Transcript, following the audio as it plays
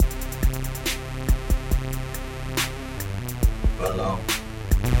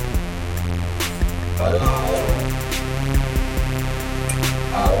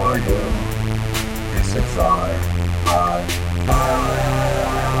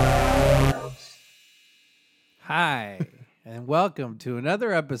Hi, and welcome to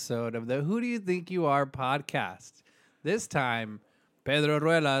another episode of the Who Do You Think You Are podcast. This time, Pedro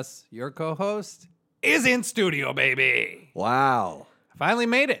Ruelas, your co-host, is in studio, baby. Wow. I finally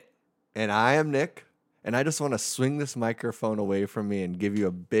made it. And I am Nick, and I just want to swing this microphone away from me and give you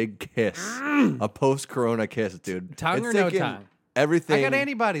a big kiss. A post-corona kiss, dude. Tongue It's or no taking tongue? Everything. I got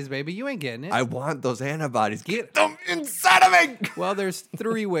antibodies, baby. You ain't getting it. I want those antibodies. Get them inside of me. Well, there's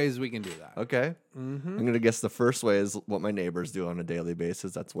 3 ways we can do that. Okay. Mm-hmm. I'm going to guess the first way is what my neighbors do on a daily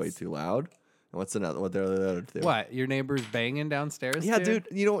basis. That's way too loud. And what's another? What the other two? What? Your neighbor's banging downstairs? Yeah, dude.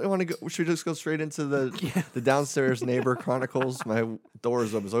 You don't want to go. Should we just go straight into the downstairs neighbor chronicles? My door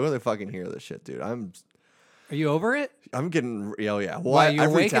is open, so I really fucking hear this shit, dude. Are you over it? I'm getting. Oh yeah. Well, Why, you're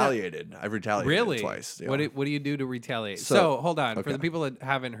I've waking up- retaliated. I've retaliated Really? twice. Yeah. What do you do to retaliate? So- So hold on. For okay. the people that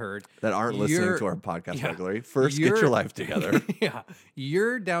haven't heard, that aren't listening You're- to our podcast yeah. regularly. First, get You're- your life together. Yeah.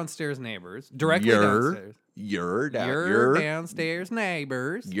 Your downstairs neighbors, directly Your downstairs. Your Your downstairs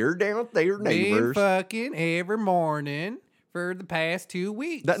neighbors. Your downstairs Been neighbors. fucking every morning for the past 2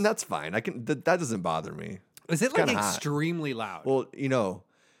 weeks. That's fine. I can. That doesn't bother me. Is it it's like kinda hot. extremely loud? Well,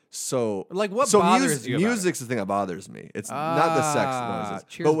 so Like, what so bothers you about music's the thing that bothers me. It's not the sex noises.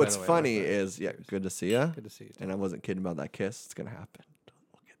 cheers, But by what's the way. funny What's that? is, good to see you. Good to see you. And I wasn't kidding about that kiss. It's gonna happen.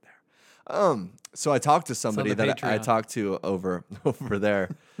 We'll get there. So I talked to somebody the that I Patreon. talked to over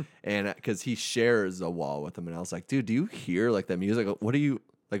there, and because he shares a wall with him, and I was like, dude, do you hear like the music? What do you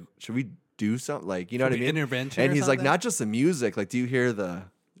like? Should we do something? Like, you know what I mean? Intervention And or he's like, something? not just the music. Like, do you hear the?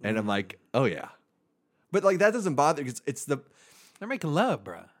 And I'm like, oh yeah, but like that doesn't bother because it's the. They're making love,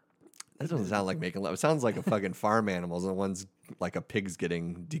 bro. That doesn't sound like making love. It sounds like a fucking farm animals, and one's like a pig's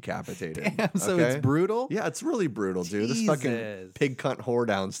getting decapitated. Damn, so okay? it's brutal? Yeah, it's really brutal, dude. This fucking Jesus. pig cunt whore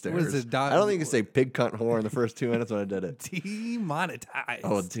downstairs. What is it, I don't think you can say pig cunt whore in the first 2 minutes when I did it. Demonetized.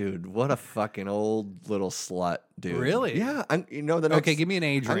 Oh, dude, what a fucking old little slut, dude. Really? Yeah. The next, Okay, give me an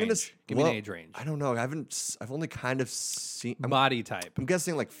age I'm gonna range. Give me an age range. I don't know. I've only kind of seen. Body type. I'm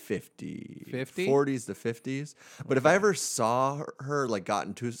guessing like 50. 50? 40s to 50s. But if I ever saw her like got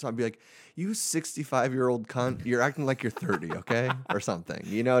into something, I'd be like, you 65-year-old cunt, you're acting like you're 30, okay? Or something.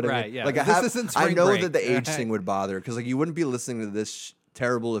 You know what I Right, mean? yeah. Like This isn't I spring know break, that the age right? thing would bother because like you wouldn't be listening to this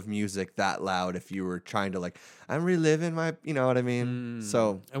terrible of music that loud if you were trying to like, I'm reliving my, you know what I mean?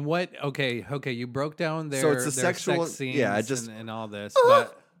 So And what? Okay, you broke down their, So it's the their sexual- sex scenes yeah, I just- and all this,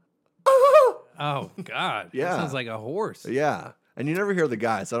 but oh god, Yeah. that sounds like a horse. yeah. And you never hear the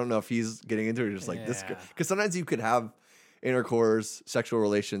guy, so I don't know if he's getting into it or just like this. Yeah. Because sometimes you could have intercourse, sexual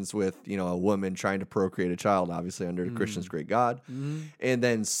relations with, a woman trying to procreate a child, obviously under the Christian's great God. And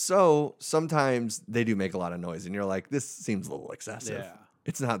then sometimes they do make a lot of noise and you're like, this seems a little excessive. Yeah.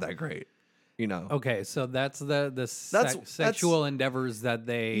 It's not that great, Okay, so that's the That's- sexual endeavors that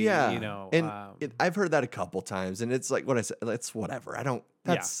they, Yeah. And I've heard that a couple times and it's like what I said, it's whatever.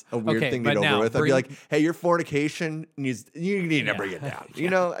 That's a weird Okay, thing to but get now over with. I'd be bring- like, hey, your fornication you need to bring it down.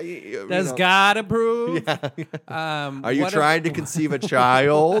 that's gotta prove. Are you trying to conceive a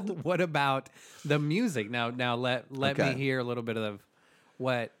child? What about the music? Now let me Okay. hear a little bit of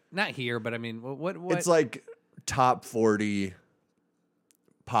what. Not here, but I mean, what? It's like top 40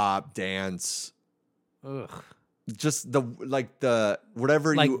 pop dance. Ugh. Just the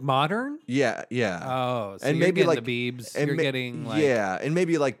whatever Like you modern? yeah. Oh, so And you're maybe getting like the Biebs. and You're ma- getting like yeah, and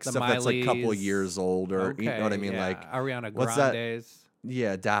maybe like the stuff that's like a couple Miley's. years old or you know what I mean, yeah. like Ariana what's that? Grande's.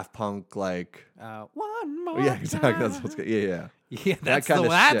 Yeah, Daft Punk, like One more. yeah, exactly. That's time. what's good. Yeah. Yeah, that's kinda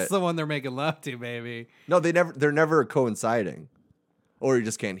that's shit. the one they're making love to, baby. No, they're never coinciding, or you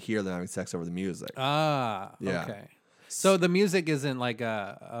just can't hear them having sex over the music. Ah, Yeah. okay. So the music isn't like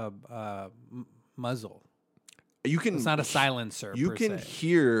a muzzle. You can It's not a silencer. you per can se.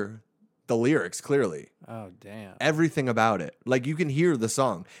 hear the lyrics clearly. Oh damn. Everything about it. Like you can hear the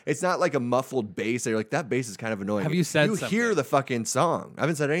song. It's not like a muffled bass. You're like, that bass is kind of annoying. Have you said You hear something? the fucking song. I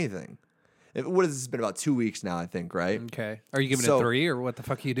haven't said anything. What has this been about 2 weeks now, I think, right? Okay. Are you giving So- it 3 or what the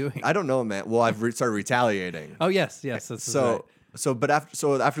fuck are you doing? I don't know, man. Well, I've started retaliating. Oh yes. That's right. But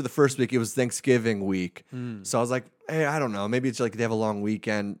after the first week, it was Thanksgiving week. Hmm. So I was like, hey, I don't know. Maybe it's like they have a long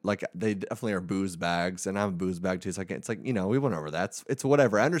weekend. Like they definitely are booze bags, and I'm a booze bag too. It's like we went over that. It's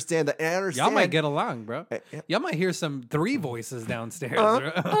whatever. I understand that. And I understand. Y'all might get along, bro. yeah. Y'all might hear some 3 voices downstairs.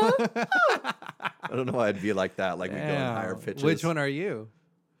 I don't know why I'd be like that. Like we go in higher Damn. pitches. Which one are you?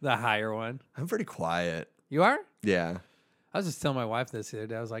 The higher one. I'm pretty quiet. You are? Yeah. I was just telling my wife this the other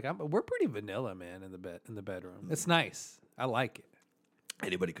day. I was like, we're pretty vanilla, man, in the bedroom. It's nice. I like it.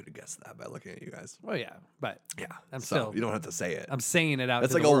 Anybody could have guessed that by looking at you guys. Oh yeah, but Yeah. I'm so still. you don't have to say it. I'm saying it out.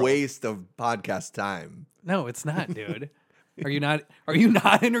 That's to like the a world. waste of podcast time. No, it's not, dude. Are you not? Are you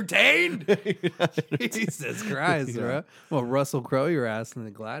not entertained? Jesus Christ, bro. Well, Russell Crowe your ass in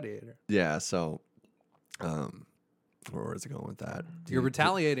the Gladiator. Yeah. So, where is it going with that? You're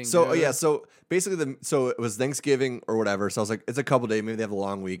retaliating. So dude. yeah, so basically, so it was Thanksgiving or whatever. So I was like, it's a couple days. Maybe they have a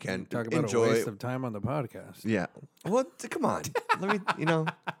long weekend. Talk about Enjoy. a waste of time on the podcast. Yeah. Well, come on. Let me.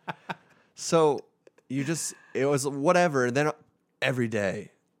 So it was whatever. And then every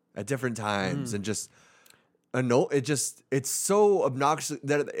day, at different times, and just. It's so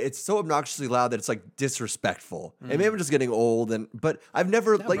obnoxiously loud that it's like disrespectful. And maybe I'm just getting old, but I've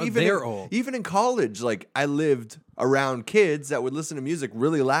never even in college, like I lived around kids that would listen to music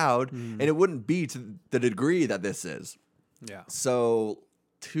really loud, and it wouldn't be to the degree that this is. Yeah. So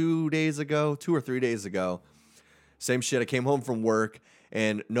 2 or 3 days ago, same shit. I came home from work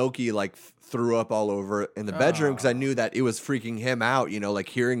and Noki like threw up all over in the bedroom because I knew that it was freaking him out, like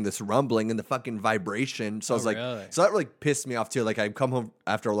hearing this rumbling and the fucking vibration. So I was like, really? so that really pissed me off too. Like I come home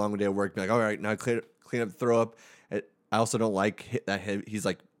after a long day of work, be like, all right, now clean up the throw up. I also don't like that he's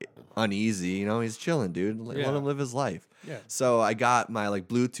like uneasy, he's chilling, dude. Let him live his life. Yeah. So I got my like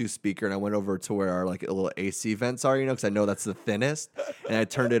Bluetooth speaker and I went over to where our like little AC vents are, because I know that's the thinnest. And I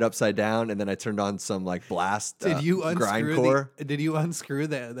turned it upside down and then I turned on some like blast grindcore. Did you unscrew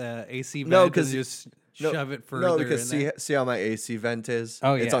the AC vent? No, because just shove it further. No, because see how my AC vent is?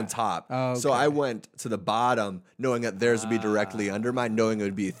 Oh, It's yeah. on top. Oh, So okay. I went to the bottom knowing that theirs would be directly under mine, knowing it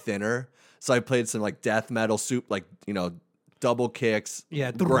would be thinner. So I played some like death metal soup, like, double kicks,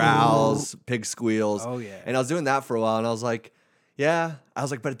 Yeah. growls, pig squeals. Oh, yeah. And I was doing that for a while and I was like,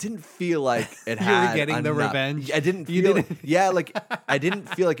 but it didn't feel like it You had were getting the enough. revenge? I didn't You feel didn't- like I didn't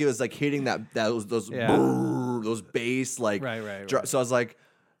feel like it was like hitting those Yeah. brrr, those bass like Right. So I was like,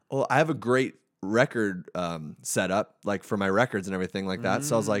 well, I have a great record set up like for my records and everything like that.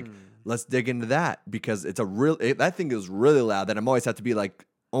 So I was like, let's dig into that because that thing is really loud that I'm always have to be like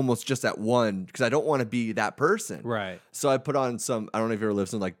almost just at one because I don't want to be that person. Right. So I put on some, I don't know if you ever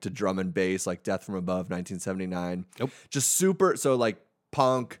listened like to drum and bass, like Death from Above, 1979. Nope. Just super, so like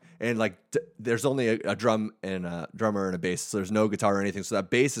punk and like there's only a drum and a drummer and a bass, so there's no guitar or anything. So that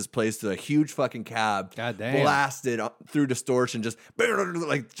bass is placed to a huge fucking cab, God damn. blasted through distortion, just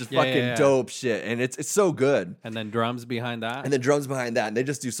like fucking yeah. dope shit, and it's so good. And then drums behind that. And then drums behind that, and they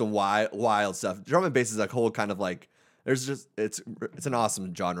just do some wild stuff. Drum and bass is like whole kind of like it's an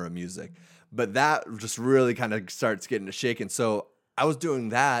awesome genre of music, but that just really kind of starts getting to shaking. So I was doing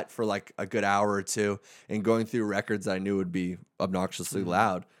that for like a good hour or two and going through records that I knew would be obnoxiously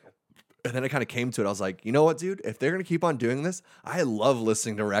loud. And then I kind of came to it. I was like, you know what, dude? If they're going to keep on doing this, I love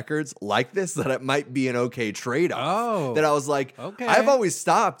listening to records like this, that it might be an okay trade-off. Oh. That I was like, Okay. I've always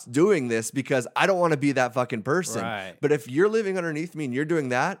stopped doing this because I don't want to be that fucking person. Right. But if you're living underneath me and you're doing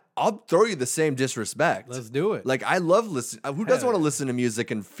that, I'll throw you the same disrespect. Let's do it. Like, I love listening. Who doesn't Hell want to yeah. listen to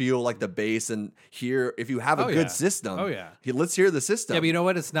music and feel like the bass and hear, if you have a Oh, good yeah. system. Oh, yeah. Let's hear the system. Yeah, but you know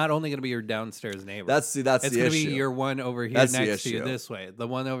what? It's not only going to be your downstairs neighbor. That's it's the going to issue. be your one over here That's the next to you issue. this way. The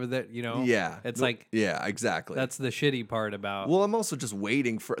one over there, Yeah. It's like, yeah, exactly. that's the shitty part about. Well, I'm also just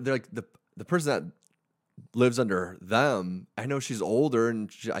waiting for, they're like the person that lives under them. I know she's older and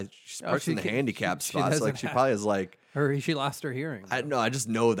she's parked in the handicap she spot. So like doesn't she have- probably is like, she lost her hearing. I just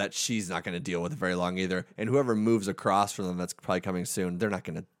know that she's not going to deal with it very long either. And whoever moves across from them, that's probably coming soon. They're not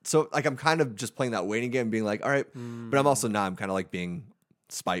going to. So like I'm kind of just playing that waiting game, being like, all right, but I'm also not. I'm kind of like being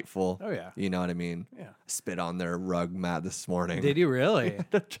spiteful. Oh, yeah. You know what I mean? Yeah. Spit on their rug mat this morning. Did you really?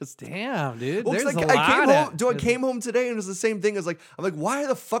 Just Damn, dude. Well, 'cause There's like, a lot I came of- home. I came home today and it was the same thing as like I'm like, why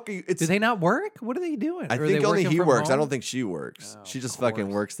the fuck are you? It's Do they not work? What are they doing? I Are think they only working he from works. I home? don't think she works. Oh, she of just fucking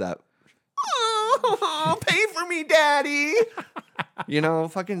course. works that. Oh, pay for me, daddy.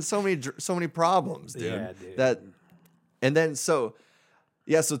 Fucking so many problems, dude. Yeah, dude. And then so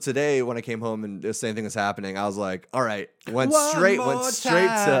today when I came home and the same thing was happening, I was like, all right, went One straight more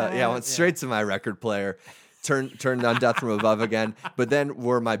to my record player. Turned on Death from Above again, but then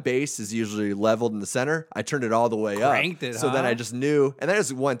where my bass is usually leveled in the center, I turned it all the way Cranked up. it, So then huh? I just knew, and then I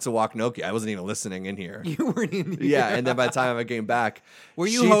just went to walk Nokia. I wasn't even listening in here. You weren't in here. Yeah, and then by the time I came back, Were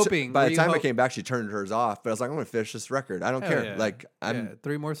you hoping? By Were the you time I came back, she turned hers off. But I was like, I'm gonna finish this record. I don't Hell care. yeah. Like I'm. Yeah,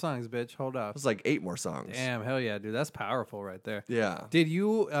 3 more songs, bitch. Hold up. It was like 8 more songs. Damn, hell yeah, dude. That's powerful right there. Yeah. Did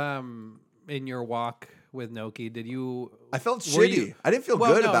you, in your walk with Noki, did you? I felt were shitty. you- I didn't feel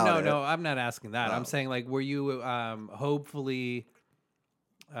well, good no, about no, it. No, I'm not asking that. Oh. I'm saying like, were you hopefully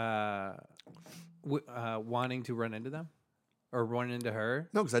wanting to run into them or run into her?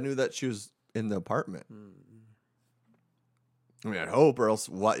 No, because I knew that she was in the apartment. Hmm. I mean, I'd hope, or else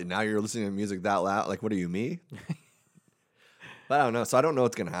what? Now you're listening to music that loud. Like, what are you, me? But I don't know. So I don't know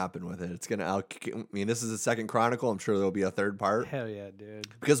what's gonna happen with it. I mean, this is the second Chronicle. I'm sure there'll be a third part Hell yeah, dude.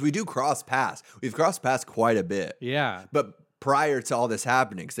 because we do cross paths. We've crossed paths quite a bit. Yeah. But prior to all this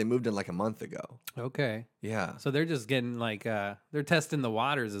happening, because they moved in like a month ago. Okay. Yeah. So they're just getting like they're testing the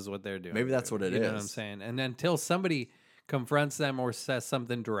waters is what they're doing. Maybe that's what it You know what I'm is. saying? And until somebody confronts them or says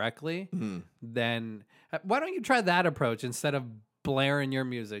something directly, then why don't you try that approach instead of blaring your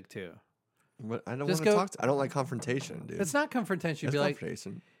music too? What, I don't Just want to go- talk. I don't like confrontation, dude. It's not confrontation. It's Be like,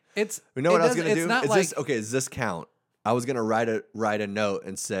 confrontation. it's. You know it what I was doesn't- gonna it's do? not Is like, this okay? Does this count? I was gonna write a note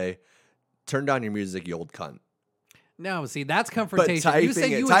and say, "Turn down your music, you old cunt." No, see, that's But confrontation. typing You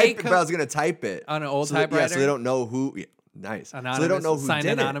say it, you type, hate but I was gonna type it on an old so that, yeah, so typewriter? they don't know who. Yeah, nice. Anonymous, So they don't know who signed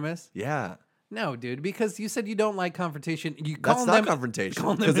did anonymous. it. Yeah, No, dude, because you said you don't like confrontation. You that's call not them confrontation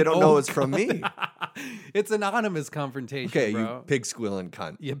call them because they an don't know old it's from me. It's anonymous confrontation, Okay, bro. you pig squealing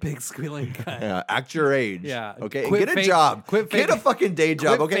cunt. You big squealing cunt. Yeah, act your age. Yeah. Okay. Quit Get a fake- job. quit Get a faking- fucking day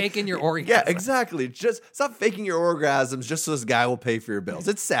job. quit Okay. faking your Yeah, orgasms. exactly. Just stop faking your orgasms just so this guy will pay for your bills.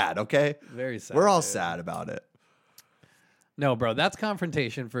 It's sad. Okay. Very sad. We're all dude. sad about it. No, bro, that's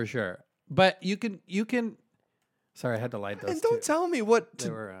confrontation for sure. But you can. Sorry, I had to light those. And don't tell me what They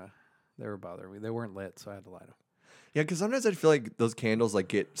to. were bothering me. They weren't lit, so I had to light them. Yeah, because sometimes I feel like those candles like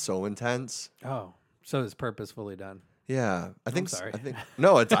get so intense. Oh, so it's purposefully done. Yeah, I think. sorry. I think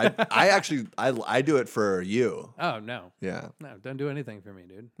no. It's I actually I do it for you. Oh no, Yeah. no, don't do anything for me,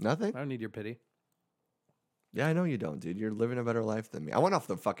 dude. Nothing. I don't need your pity. Yeah, I know you don't, dude. You're living a better life than me. I went off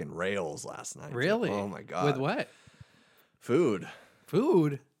the fucking rails last night. Really? Oh my god. With what? Food.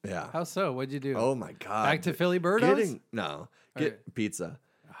 Food. Yeah. How so? What'd you do? Oh my god. Back to Philly Birdos? Get Okay. pizza.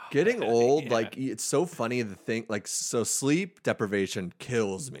 Getting old, Yeah. like it's so funny the thing, like so sleep deprivation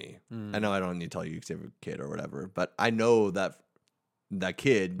kills me. Hmm. I know I don't need to tell you because you have a kid or whatever, but I know that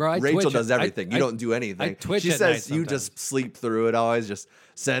kid, Bro, I Rachel twitch does it. everything. You don't do anything. twitch she at night says you just sleep through it always. Just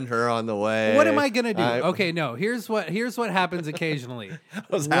send her on the way. What am I gonna do? I Okay, no. Here's what happens occasionally. I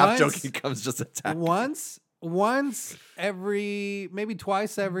was half Once- joking. Comes just attack. Once every, maybe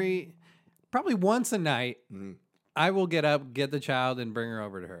twice every, probably once a night, Mhm. I will get up, get the child, and bring her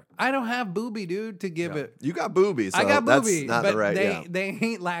over to her. I don't have booby, dude, to give it. You got boobies. So I got that's booby, not but the right. they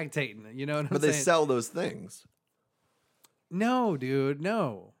ain't lactating. You know what I'm But saying? they sell those things. No, dude,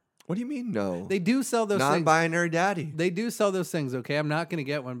 no. What do you mean no? They do sell those things. Non-binary daddy. They do sell those things, okay? I'm not going to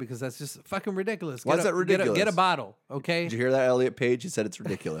get one because that's just fucking ridiculous. Why is that Get a ridiculous? bottle, okay? Did you hear that, Elliot Page? He said it's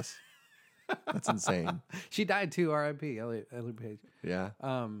ridiculous. That's insane. She died too, R.I.P. Elliot Page. Yeah.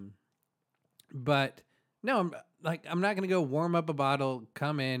 But no, I'm not going to go warm up a bottle,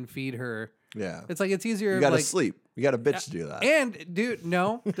 come in, feed her. Yeah. It's like it's easier. You got to like, sleep. You got a bitch to do that. And dude,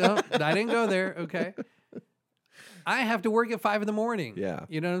 no, don't. I didn't go there. Okay. I have to work at 5 a.m. Yeah.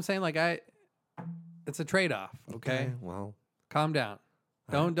 You know what I'm saying? Like it's a trade off. Okay? Well, Calm down.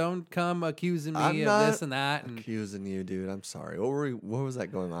 Don't come accusing I'm me of not this and that. And accusing you, dude. I'm sorry. What was that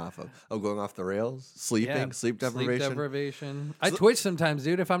going off of? Oh, going off the rails? Sleeping? yeah, Sleep deprivation? Sleep deprivation. I twitch sometimes,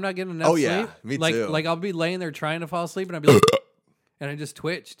 dude. If I'm not getting enough Oh, sleep. yeah. Me like, too. Like I'll be laying there trying to fall asleep and I'll be like, and I just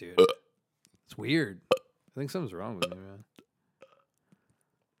twitch, dude. It's weird. I think something's wrong with me, man.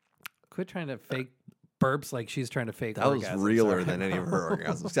 Quit trying to fake burps like she's trying to fake That was orgasms. realer Sorry, than any of bro. her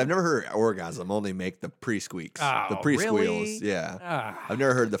orgasms. I've never heard orgasm only make the pre-squeaks. Oh, the pre-squeals. really? Yeah. Ah. I've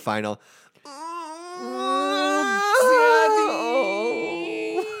never heard the final.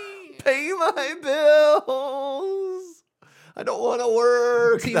 Pay my bills. I don't want to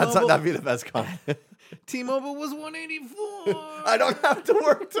work. T-Mobile- That'd be the best comment. T-Mobile was 184. I don't have to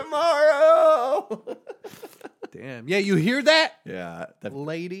work tomorrow. Damn. Yeah, you hear that, Yeah.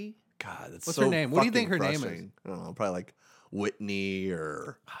 lady? God, that's What's so her name? What do you think fucking her name is? frustrating. I don't know. Probably like Whitney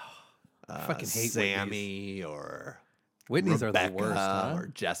or Fucking hate Sammy or Whitney's Rebecca are the worst, huh? or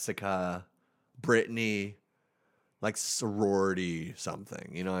Jessica, Brittany, like sorority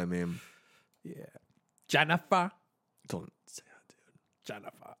something. You know what I mean? Yeah. Jennifer. Don't say that, dude.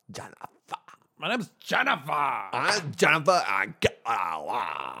 Jennifer. Jennifer. My name's Jennifer. I'm Jennifer. I get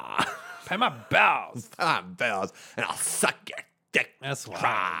Pay my bills. I'm bells, and I'll suck your dick. That's why.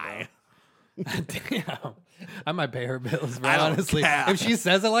 Cry. Damn. I might pay her bills, bro. I don't Honestly, care. if she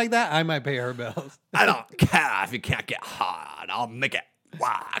says it like that, I might pay her bills. I don't care if you can't get hard. I'll make it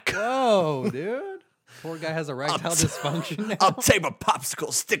work. Whoa, dude. Poor guy has erectile dysfunction now. I'll tape a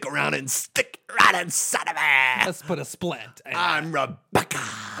popsicle stick around and stick it right inside of me. Let's put a splint. in it. I'm Rebecca.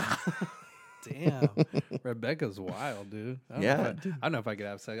 Damn. Rebecca's wild, dude. I don't Yeah, know if I don't know if I could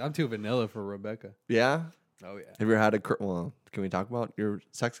have sex. I'm too vanilla for Rebecca. Yeah. Oh, yeah. Have you ever had a well? Can we talk about your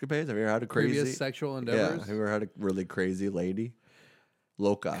sexcapades? Have you ever had a crazy Previous sexual Yeah. endeavors? Have you ever had a really crazy lady?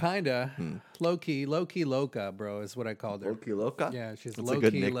 Loca. Kinda. Low key loca, bro, is what I called her. Loki Loca? Yeah, she's That's low a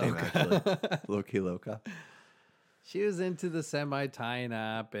good key nickname, loca. actually. Loki Loca. She was into the semi tying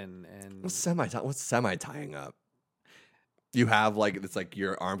up and What's semi tying up? You have like it's like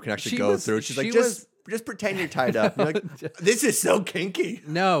your arm can actually She go was- through. She's like, she just pretend you're tied up. You're like, this is so kinky.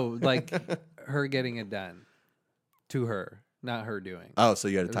 no, like her getting it done to her, not her doing. Oh, so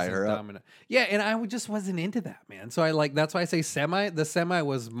you had to It tie was her up? dominant. Yeah, and I just wasn't into that, man. So I like that's why I say semi. The semi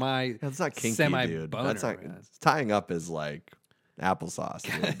was my That's not kinky, semi dude. boner. That's not man. tying up is like applesauce.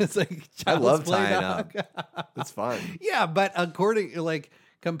 Dude. It's like I child's love play tying dog. up. It's fun. Yeah, but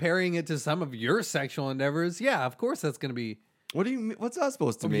comparing it to some of your sexual endeavors, yeah, of course that's gonna be. What do you mean? What's that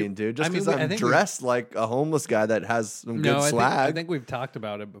supposed to mean, dude? I Just mean, because I I'm think dressed like a homeless guy that has some good I swag. think we've talked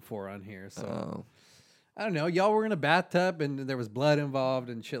about it before on here. So Oh. I don't know. Y'all were in a bathtub and there was blood involved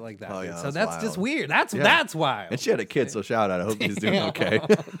and shit like that. Oh, dude. yeah, so that's that's just wild. weird. That's wild. And she had a kid, so shout out. I hope he's doing Damn. okay.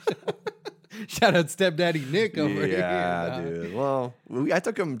 Shout out stepdaddy Nick over here. Yeah, dog. dude. Well, I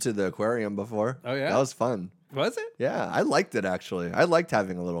took him to the aquarium before. Oh, yeah? That was fun. Was it? Yeah, I liked it actually. I liked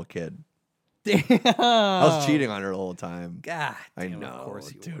having a little kid. Damn. I was cheating on her the whole time. God, I damn, know, Of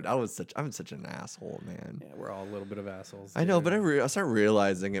course you dude. were. I'm such an asshole, man. Yeah, we're all a little bit of assholes. I know, dude. but I start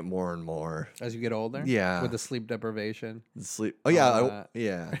realizing it more and more. As you get older, Yeah. with the sleep deprivation. Sleep. Oh yeah, that.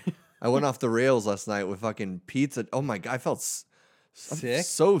 yeah. I went off the rails last night with fucking pizza. Oh my god, I felt I'm Sick?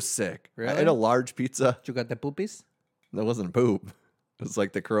 so sick. I Really? ate a large pizza. You got the poopies? That wasn't poop. It was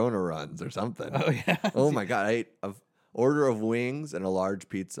like the Corona runs or something. Oh yeah. Oh my god, I ate an order of wings and a large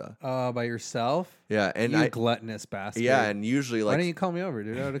pizza. By yourself? Yeah, and You gluttonous bastard. yeah, and usually Why like don't you call me over,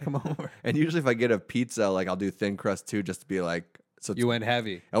 dude? I would have come over. and usually if I get a pizza, like I'll do thin crust too, just to be like so. You went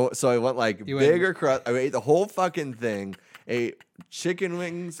heavy. So I went like You went- bigger crust. I ate the whole fucking thing. Ate chicken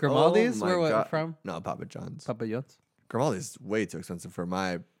wings. Grimaldi's? Oh my Where God. from? No, Papa John's. Papa John's? Grimaldi's way too expensive for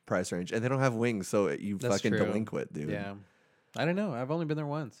my price range, and they don't have wings, so you That's fucking true. delinquent, dude. Yeah. I don't know. I've only been there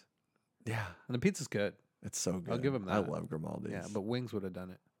once. Yeah, And the pizza's good. it's so good. give 'em I that. love Grimaldi's. Yeah, but wings would have done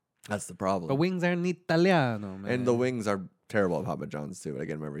it. that's the problem. But wings are in Italiano, man. and the wings are terrible at Papa John's too. But I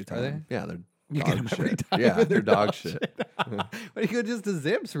get them every time. they? Yeah, they're You dog get them every shit. time. Yeah, and they're dog shit. Why don't you go just to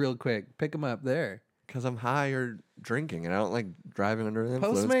Zips real quick? Pick them up there. Because I'm high or drinking, and I don't like driving under the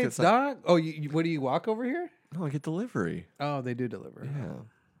influence. 'cause Postmates, it's like, dog? Oh, what do you walk over here? no, I get delivery. Oh, they do deliver. Yeah,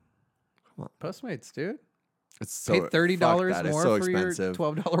 Postmates, dude. it's so Pay $30 fuck that. It's more so for your expensive.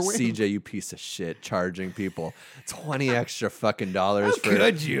 $12 wing. CJ, you piece of shit, charging people 20 extra fucking dollars How for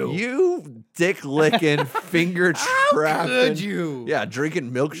could you? You dick licking, finger How trapping. could you? Yeah,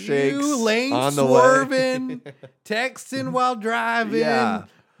 drinking milkshakes You lane on the swerving, way. texting while driving, Yeah.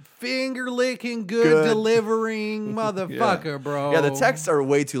 finger licking, good, Good. delivering, motherfucker, bro. Yeah, the texts are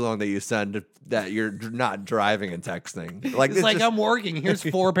way too long that you send that you're not driving and texting. Like It's like just- I'm working. Here's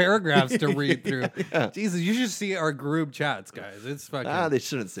 4 paragraphs to read through. Yeah. Jesus, you should see our group chats, guys. It's fucking. They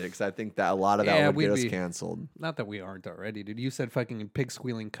shouldn't say because I think that a lot of that Yeah, would we'd get us be- canceled. Not that we aren't already, dude. You said fucking pig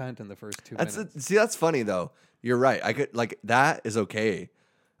squealing cunt in the first 2 That's minutes. see, that's funny though. You're right. I could like that is okay.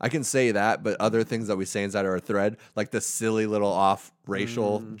 I can say that, but other things that we say inside our thread, like the silly little off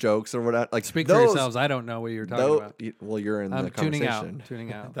racial jokes or whatever, like Speak for those, yourselves. I don't know what you're talking Though, about. well, you're in I'm the tuning out. conversation.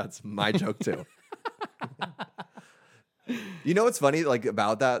 Tuning out. That's my joke too. You know what's funny, like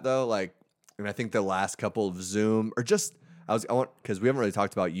about that though, like, and I think the last couple of Zoom or just I want because we haven't really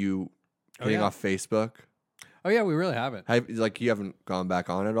talked about you getting yeah. off Facebook. Oh yeah, we really haven't. Like you haven't gone back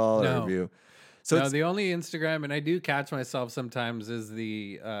on at all, or No. have you? So No, it's, the only Instagram, and I do catch myself sometimes, is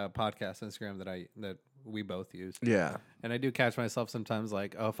the podcast Instagram that we both use. yeah, And I do catch myself sometimes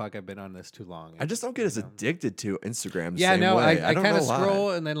like, oh fuck, I've been on this too long. I just don't get as addicted to Instagram. The yeah, same no, way. I don't kind of know why.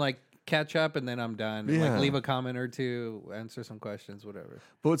 scroll and then like catch up and then I'm done. Yeah. Like leave a comment or two, answer some questions, whatever.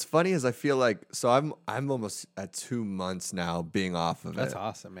 But what's funny is I feel like I'm almost at 2 months now being off of That's it,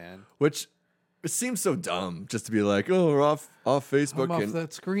 awesome, man. which it seems so dumb just to be like, oh, we're off Facebook, I'm off and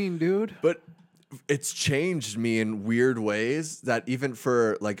that screen, dude. but it's changed me in weird ways that even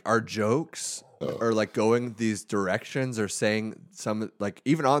for like our jokes or like going these directions or saying some like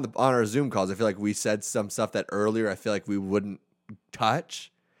even on our Zoom calls, I feel like we said some stuff that earlier I feel like we wouldn't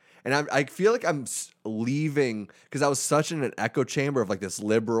touch. And I feel like I'm leaving because I was such in an echo chamber of like this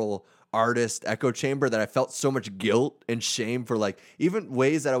liberal artist echo chamber that I felt so much guilt and shame for like even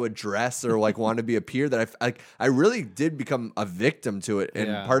ways that I would dress or like want to be appear that I really did become a victim to it and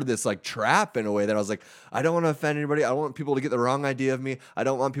Yeah. part of this like trap in a way that I was like, I don't want to offend anybody. I don't want people to get the wrong idea of me. I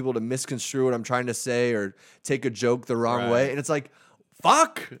don't want people to misconstrue what I'm trying to say or take a joke the wrong Right. way. And it's like,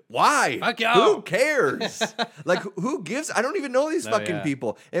 fuck, why? Fuck y'all. Who cares? Like, who gives? I don't even know these No, fucking yeah.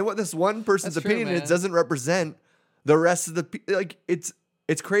 people. And what this one person's That's true, opinion is man. doesn't represent the rest of the like. It's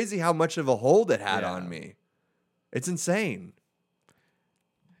It's crazy how much of a hold it had Yeah. on me. It's insane.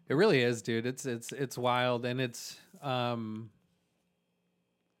 It really is, dude. It's wild, and it's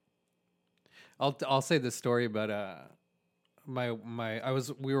I'll say this story, but I'm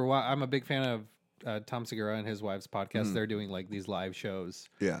a big fan of Tom Segura and his wife's podcast. They're doing like these live shows,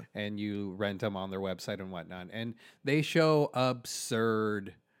 Yeah. and you rent them on their website and whatnot, and they show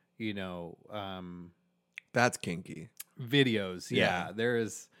absurd, That's kinky. videos. Yeah, Yeah.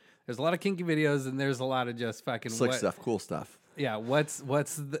 there's a lot of kinky videos, and there's a lot of just fucking Slick stuff, cool stuff. Yeah, what's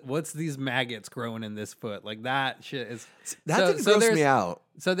these maggots growing in this foot? Like that shit is That so, didn't so gross there's- me out.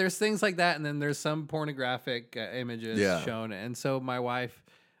 So there's things like that, and then there's some pornographic images Yeah. shown. And so my wife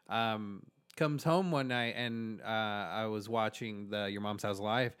comes home one night, and I was watching the Your Mom's House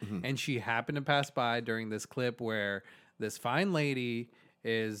Live, and she happened to pass by during this clip where this fine lady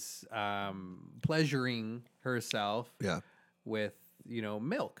is pleasuring herself Yeah. with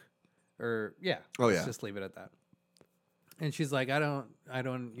milk, or Oh, let's yeah. just leave it at that. And she's like, I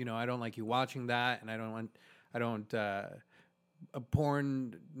don't like you watching that, and I don't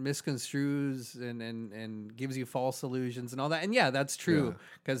porn misconstrues and gives you false illusions and all that. And yeah, that's true,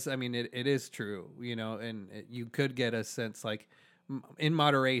 because I mean it is true, and you could get a sense like in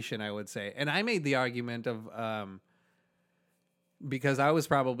moderation, I would say. And I made the argument of because I was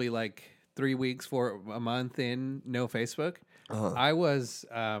probably like 3 weeks for a month in no Facebook.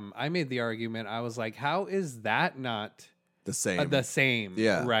 I made the argument. I was like, how is that not The same. the same?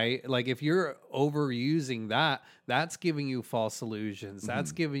 Yeah. Right. Like if you're overusing that, that's giving you false illusions.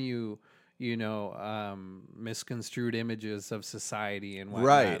 That's giving you, misconstrued images of society and whatnot.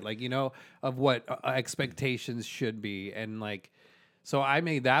 Right. Like, of what expectations should be. And like, so I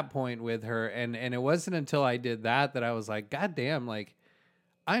made that point with her. And it wasn't until I did that I was like, God damn, like,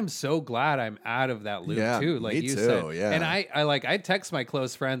 I'm so glad I'm out of that loop Yeah, too. Like me you too, said, yeah. and I text my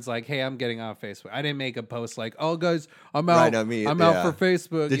close friends like, "Hey, I'm getting off Facebook." I didn't make a post like, "Oh, guys, I'm out. Right, no, me- I'm yeah. out for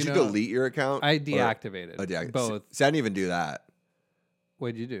Facebook." Did you delete your account? I Or- deactivated Oh, deactivated. both. See, I didn't even do that.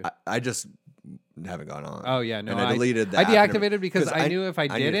 What'd you do? I just haven't gone on. Oh, yeah, no, and I deleted that. I deactivated because I knew if I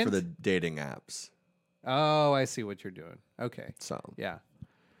need it didn't. for the dating apps. Oh, I see what you're doing. Okay, So yeah.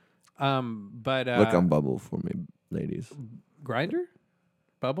 But look on Bubble for me, ladies. Grinder,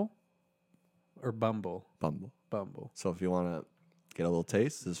 Bubble, or Bumble? Bumble. Bumble. So if you want to get a little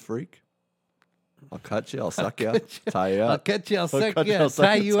taste, this freak, I'll cut you. I'll suck you. Tie you I'll up. catch you. I'll suck cut you. you, I'll I'll suck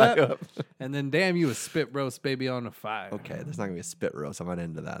tie you, you tie you up, up. and then damn you a spit roast baby on the fire. Okay, there's not gonna be a spit roast. I'm not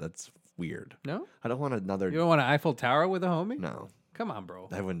into that. That's weird. No, I don't want another. you don't want an Eiffel Tower with a homie? No, Come on, bro.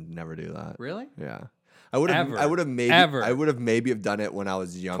 I would never do that. Really? Yeah, I would have. Ever. I would have maybe. Ever. I would have maybe have done it when I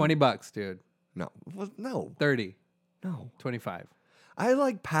was young. $20, dude. No, well, no, 30, no. 25. I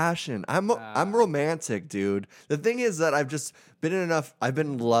like passion. I'm romantic, dude. The thing is that I've just been in enough. I've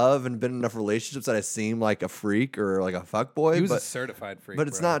been in love and been in enough relationships that I seem like a freak or like a fuckboy. He was a but certified freak, but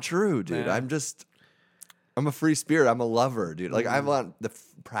it's bro. not true, dude. Nah. I'm a free spirit. I'm a lover, dude. Like I want the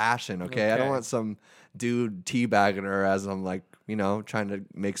passion. Okay? I don't Okay. want some dude teabagging her as I'm like trying to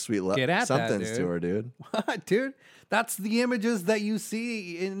make sweet love Get at that, somethings dude. to her, dude. Dude, that's the images that you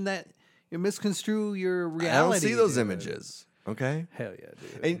see in that you misconstrue your reality. I don't see those dude. images. Okay. Hell yeah,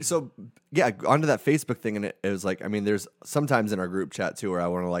 dude. And so, yeah, onto that Facebook thing, and it was like, I mean, there's sometimes in our group chat too where I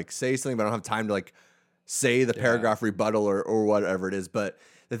want to like say something, but I don't have time to like say the paragraph rebuttal or whatever it is. But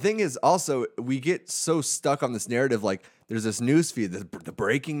the thing is, also, we get so stuck on this narrative, like there's this news feed, the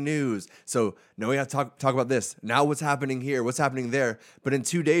breaking news. So now we have to talk about this. Now what's happening here? What's happening there? But in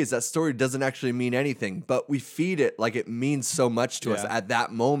 2 days, that story doesn't actually mean anything. But we feed it like it means so much to us Yeah. at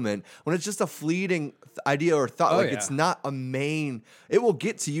that moment when it's just a fleeting idea or thought. Oh, like yeah. it's not a main. It will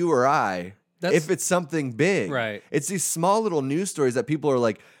get to you or I That's- if it's something big. Right. It's these small little news stories that people are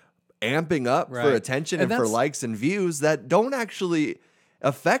like amping up for Right. attention And and for that's- likes and views that don't actually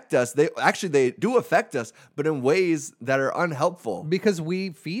affect us. They do affect us, but in ways that are unhelpful. Because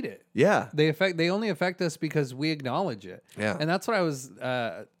we feed it. Yeah. They only affect us because we acknowledge it. Yeah. And that's what I was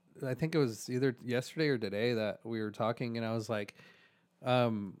I think it was either yesterday or today that we were talking, and I was like,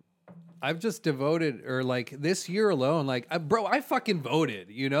 I've just devoted, or like this year alone, like bro, I fucking voted,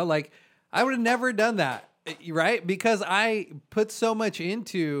 like I would have never done that, right? Because I put so much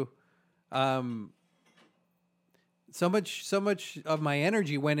into so much of my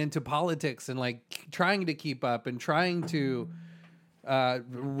energy went into politics and like trying to keep up and trying to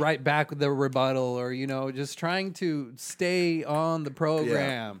write back the rebuttal, or just trying to stay on the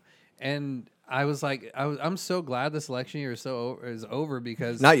program. And I was like, I'm so glad this election year is over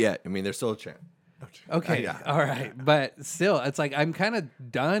because Not yet. I mean, there's still a chance. okay, Yeah. all right, but still, it's like I'm kind of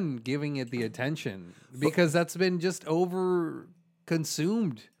done giving it the attention because that's been just overcome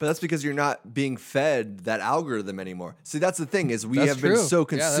consumed. But that's because you're not being fed that algorithm anymore. See, that's the thing is we That's have been true. so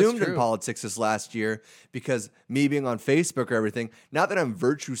Yeah, that's consumed in true. politics this last year because me being on Facebook or everything, not that I'm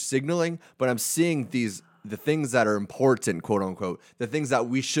virtue signaling, but I'm seeing the things that are important, quote unquote, the things that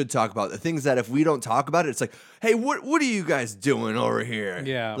we should talk about, the things that if we don't talk about it, it's like, hey, what are you guys doing over here?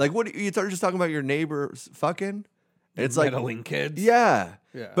 Yeah. Like, what you just talking about your neighbors fucking? And it's like, Meddling kids. yeah.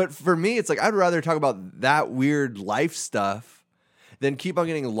 Yeah. But for me, it's like I'd rather talk about that weird life stuff than keep on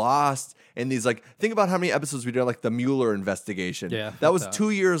getting lost in these, like, think about how many episodes we did on, like, the Mueller investigation. Yeah, That was fucked up. 2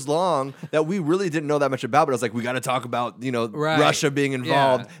 years long that we really didn't know that much about, but I was like, we got to talk about, Right. Russia being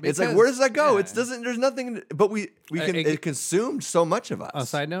involved. Yeah, It's like, because- where does that go? yeah. It doesn't, there's nothing, but it consumed so much of us. On a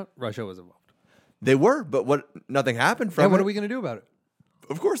side note, Russia was involved. They were, but nothing happened from And what it. are we going to do about it?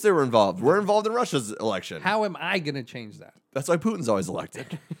 Of course they were involved. We're involved in Russia's election. How am I going to change that? That's why Putin's always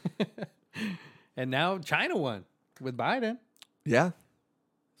elected. And now China won with Biden. Yeah.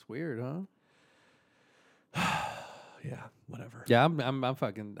 It's weird, huh? Yeah, whatever. Yeah,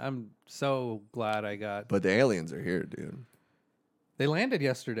 I'm so glad I got. But the aliens are here, dude. They landed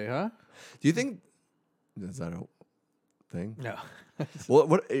yesterday, huh? Do you think is that a thing? No. Well,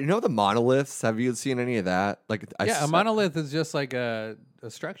 what the monoliths? Have you seen any of that? Like, Yeah, a monolith is just like a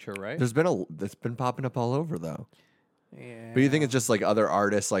structure, right? It's been popping up all over though. Yeah. But you think it's just like other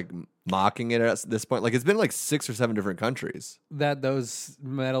artists like mocking it at this point? Like it's been like 6 or 7 different countries, that those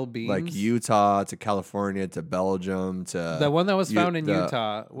metal beams, like Utah to California to Belgium to the one that was found in the-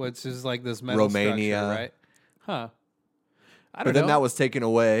 Utah, which is like this metal Romania. structure, right? Huh. I But don't then know. that was taken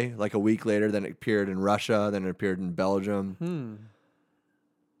away like a week later. Then it appeared in Russia. Then it appeared in Belgium.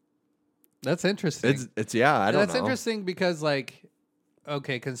 That's interesting. It's yeah. I don't That's know. interesting because, like,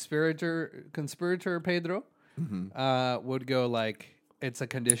 okay, conspirator Pedro would go like it's a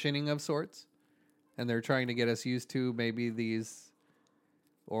conditioning of sorts, and they're trying to get us used to maybe these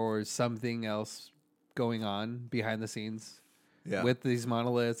or something else going on behind the scenes Yeah. with these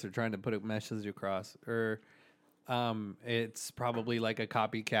monoliths. They're trying to put a message across, or it's probably like a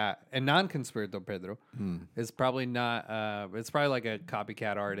copycat. And non-conspirator Pedro is probably not. It's probably like a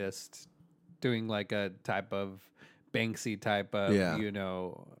copycat artist doing like a type of Banksy type of, Yeah.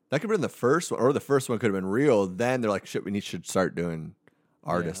 That could have been the first one, or the first one could have been real. Then they're like, shit, we should start doing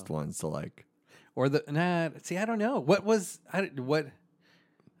artist ones to like. or see, I don't know.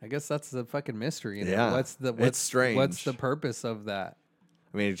 I guess that's the fucking mystery. Yeah. What's It's strange. What's the purpose of that?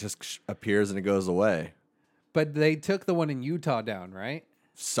 I mean, it just appears and it goes away. But they took the one in Utah down, right?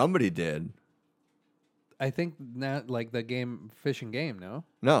 Somebody did. I think not like the game Fish and Game, no?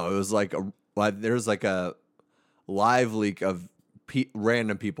 No, it was like there's like a live leak of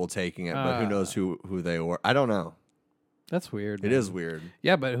random people taking it, but who knows who they were? I don't know. That's weird. It is weird.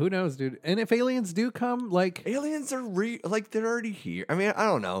 Yeah, but who knows, dude? And if aliens do come, like Aliens are like they're already here. I mean, I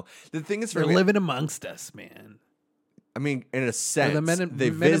don't know. The thing is, for they're me, living amongst us, man. I mean, in a sense, The Men in, they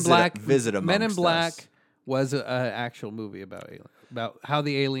Men in Black. visit amongst Men in Black us. was an actual movie about how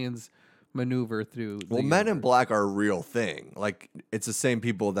the aliens maneuver through. The Well, Men in universe. Black are a real thing. Like, it's the same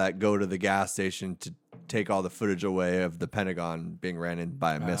people that go to the gas station to take all the footage away of the Pentagon being ran in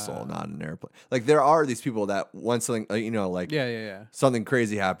by a missile, not an airplane. Like, there are these people that once something, like Yeah. something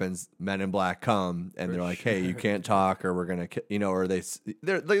crazy happens, Men in Black come and they're like, "Hey, you can't talk, or we're gonna," or there's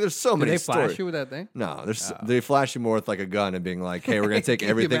so Did many they stories. flash you with that thing? No, they flash you more with like a gun and being like, "Hey, we're gonna take Keep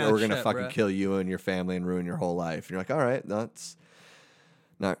your everything, or mouth we're gonna shut, fucking bruh. kill you and your family and ruin your whole life." And you're like, "All right, that's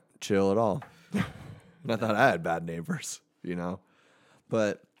not chill at all." Not that I had bad neighbors,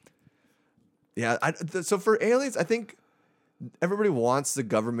 but yeah. So for aliens, I think everybody wants the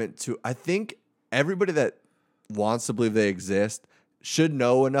government to. I think everybody that wants to believe they exist should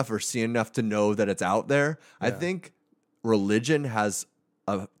know enough or see enough to know that it's out there. I think religion has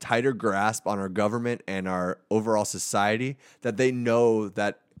a tighter grasp on our government and our overall society that they know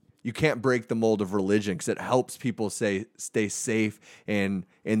that you can't break the mold of religion because it helps people stay safe and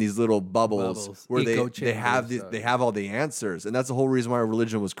in these little bubbles where Echo they have chambers, they have all the answers. And that's the whole reason why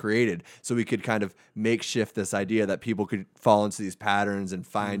religion was created, so we could kind of makeshift this idea that people could fall into these patterns and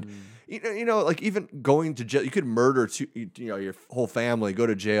find like even going to jail, you could murder your whole family, go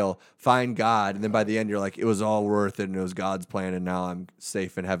to jail, find God, and then by the end you're like, it was all worth it and it was God's plan and now I'm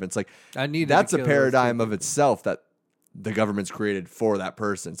safe in heaven. It's like that's a paradigm of itself that the government's created for that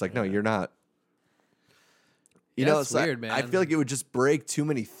person. It's like, no, you're not. That's weird, man. I feel like it would just break too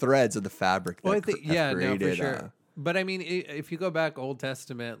many threads of the fabric that Well, I think, have created. no, for sure. But I mean, if you go back Old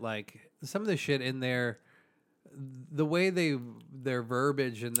Testament, like some of the shit in there, the way their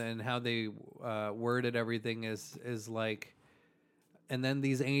verbiage and then how they worded everything is like, and then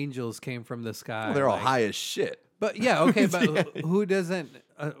these angels came from the sky. They're all like, high as shit. But yeah, okay, but Yeah. who doesn't?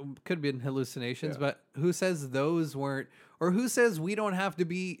 Could be in hallucinations, but who says those weren't? Or who says we don't have to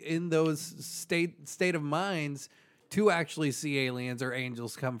be in those state of minds to actually see aliens or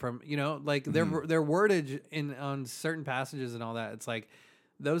angels come from? You know, like their wordage in on certain passages and all that. It's like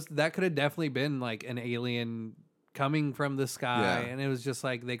those that could have definitely been like an alien coming from the sky, Yeah. and it was just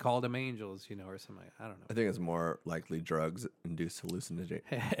like they called them angels, you know, or something. I don't know. I think it's more likely drugs induced hallucinations.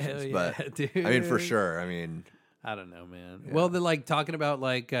 Hell yeah, But dude. I mean, for sure. I mean, I don't know, man. Well, they're like talking about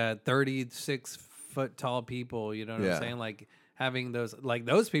like 36-foot tall people. You know what Yeah. I'm saying? Like having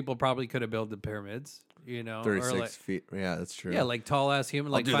those people probably could have built the pyramids. You know, 36 or like, feet. Yeah, that's true. yeah, like tall ass human.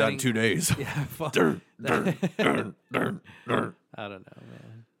 I'll Like do fighting, that in 2 days. Yeah, Dun, dun, dun, dun, dun. I don't know,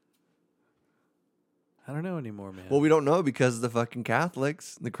 man. I don't know anymore, man. Well, we don't know because the fucking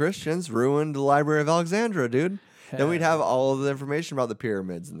Catholics, the Christians, ruined the Library of Alexandria, dude. Then we'd have all of the information about the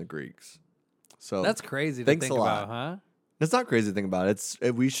pyramids and the Greeks. So That's crazy to thanks think a lot. about, huh? It's not crazy to think about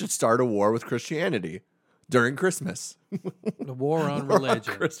it. We should start a war with Christianity during Christmas. The war on War on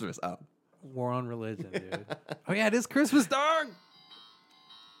religion. Christmas. Oh. War on religion, dude. Oh yeah, it is Christmas, dog.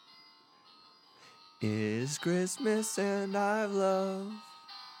 It's Christmas and I love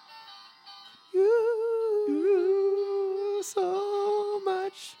you so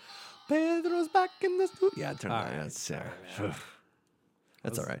much. Pedro's back in the studio. Yeah, turn All that. right. That's, Sorry, man.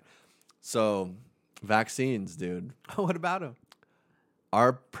 that's all right. So, vaccines, dude. What about him?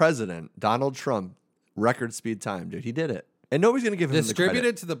 Our president, Donald Trump, record speed time, dude. He did it. And nobody's going to give him the credit.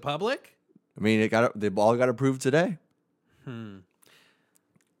 Distributed to the public? I mean, they all got approved today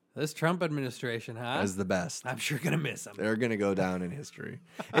This Trump administration, huh? as the best. I'm sure gonna miss him. They're going to go down in history.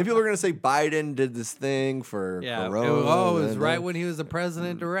 And people are going to say Biden did this thing for Yeah. Corona. it was right when he was the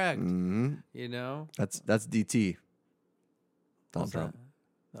president direct. hmm You know? That's DT. Donald What's Trump. that?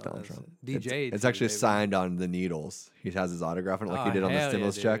 Oh, Donald that's Trump. DJ. It's actually baby. signed on the needles. He has his autograph on it like he Oh, did on the hell yeah,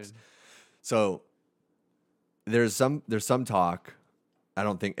 stimulus checks. dude. So there's some talk. I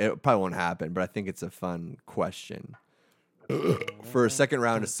don't think it probably won't happen, but I think it's a fun question. For a second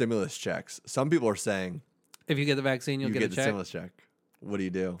round of stimulus checks, some people are saying If you get the vaccine, you'll you get get a the check. stimulus check. What do you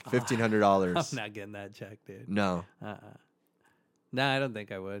do? $1,500. I'm not getting that check, dude. No, Nah, I don't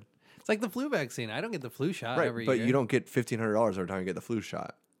think I would. It's like the flu vaccine. I don't get the flu shot right? every But year. you don't get $1,500 every time you get the flu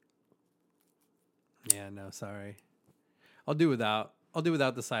shot. Yeah, no, sorry. I'll do without. I'll do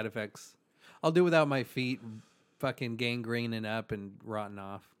without the side effects. I'll do without my feet fucking gangrening up and rotting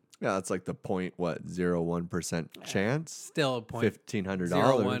off. Yeah, that's like the 0.01% chance. Still a point $1,500.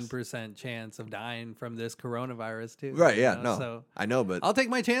 0.01% chance of dying from this coronavirus too. Right? you Yeah. know? No, So I know, but I'll take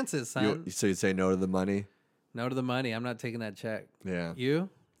my chances, son. so you say no to the money? No to the money. I'm not taking that check. Yeah. You?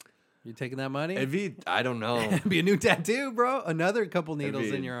 You taking that money? It'd be, I don't know. It'd be a new tattoo, bro. Another couple It'd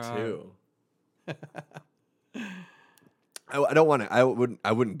needles be in your arm. two. I don't want to.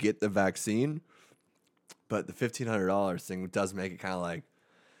 I wouldn't get the vaccine, but the $1,500 thing does make it kind of like,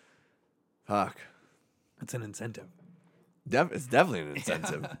 fuck. It's an incentive. It's definitely an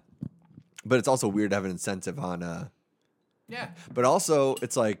incentive, but it's also weird to have an incentive on. Yeah. But also,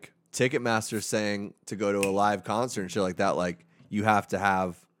 it's like Ticketmaster saying to go to a live concert and shit like that. Like you have to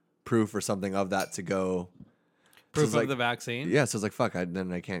have proof or something of that to go. Proof it's of like- the vaccine. Yeah, so it's like fuck.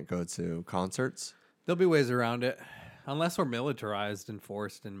 Then I can't go to concerts. There'll be ways around it. Unless we're militarized and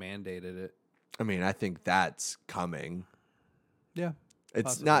forced and mandated it. I mean, I think that's coming. Yeah. It's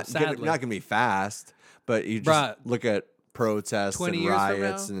Possibly. not Sadly. not gonna be fast, but you just Bruh, look at protests 20 and years from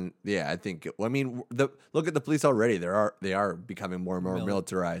riots, now? and yeah, I think. I mean, look at the police already. They are becoming more and more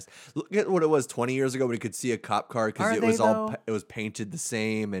militarized. Look at what it was 20 years ago when you could see a cop car because Are it they, was though? it was painted the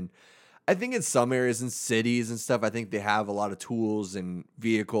same. And I think in some areas in cities and stuff, I think they have a lot of tools and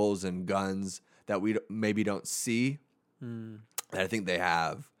vehicles and guns that we maybe don't see. And I think they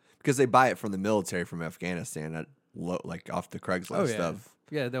have because they buy it from the military from Afghanistan at like off the Craigslist stuff.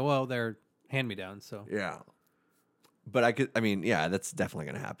 Yeah, they're hand-me-downs, so. Yeah. But yeah, that's definitely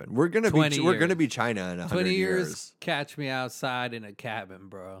going to happen. We're going to 20 be we're going to years. be China in 100 20 years. years, catch me outside in a cabin,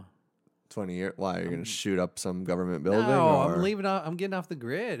 bro. 20 years. Why are you going to shoot up some government building? No, or? I'm leaving off. I'm getting off the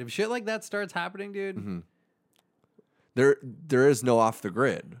grid. If shit like that starts happening, dude, Mm-hmm. There is no off the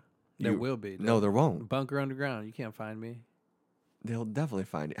grid. there will be. No, there won't. Bunker underground. You can't find me. They'll definitely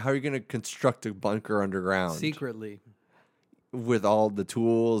find it. How are you going to construct a bunker underground Secretly. with all the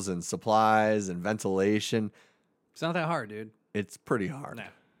tools and supplies and ventilation? It's not that hard, dude. It's pretty hard. Nah.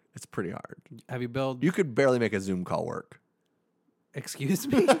 It's pretty hard. Have you built? You could barely make a Zoom call work. Excuse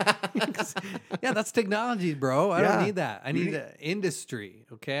me? Yeah, that's technology, bro. I don't need that. I need industry,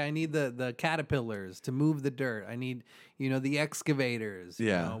 okay? I need the caterpillars to move the dirt. I need, the excavators.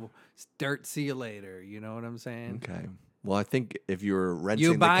 Dirt see you later. You know what I'm saying? Okay. Well, I think if you're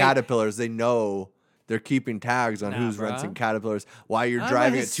renting the caterpillars, they know they're keeping tags on who's renting caterpillars while you're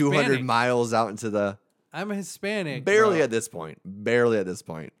driving at 200 miles out into the... I'm a Hispanic. Barely at this point.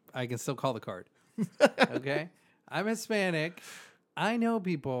 I can still call the card. Okay? I'm Hispanic. I know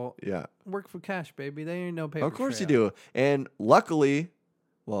people work for cash, baby. They ain't no paper. Of course you do. And luckily,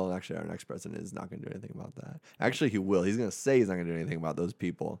 well, actually, our next president is not going to do anything about that. Actually, he will. He's going to say he's not going to do anything about those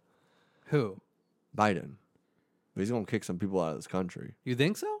people. Who? Biden. But he's going to kick some people out of this country. You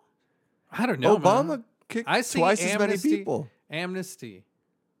think so? I don't know. Obama kicked twice as many people. Amnesty.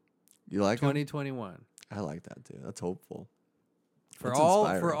 You like 2021. I like that too. That's hopeful. For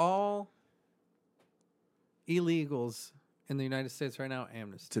all illegals in the United States right now,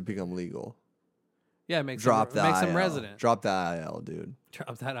 amnesty to become legal. Yeah, makes them resident. Drop that IL, dude.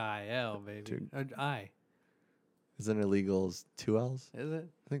 Drop that IL, baby. Dude. Isn't illegals 2 L's? Is it?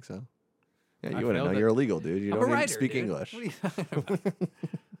 I think so. Yeah, you wouldn't know. You're illegal, dude. You don't even speak English. What are you talking about?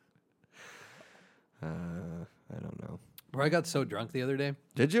 I don't know. Bro, I got so drunk the other day.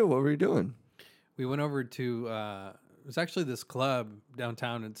 Did you? What were you doing? We went over to it was actually this club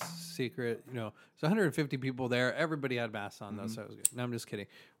downtown. It's secret. There's 150 people there. Everybody had masks on though, so it was good. No, I'm just kidding.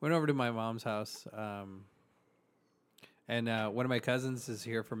 Went over to my mom's house, and one of my cousins is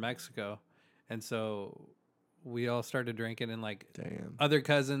here from Mexico, and so we all started drinking, and other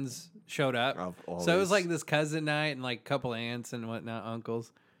cousins showed up. So it was like this cousin night, and like a couple aunts and whatnot,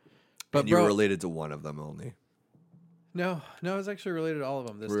 uncles. But you were related to one of them only. No, I was actually related to all of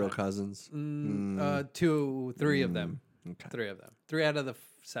them. Real cousins? 3 of them. Okay. 3 of them. 3 out of the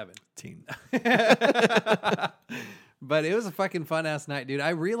 7. But it was a fucking fun ass night, dude. I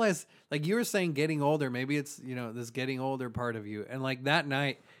realized, like you were saying, getting older. Maybe it's this getting older part of you, and like that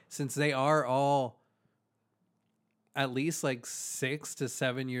night, since they are all at least like 6 to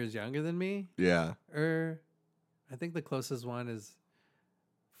 7 years younger than me. Yeah. I think the closest one is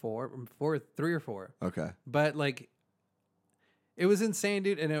 3 or 4. Okay. But like. It was insane,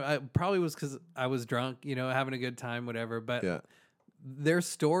 dude, and it probably was because I was drunk, having a good time, whatever. But their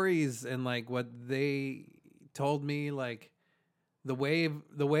stories and like what they told me, like the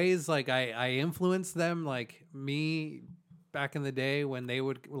ways like I influenced them, like me back in the day when they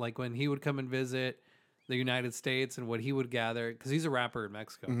would when he would come and visit the United States and what he would gather, because he's a rapper in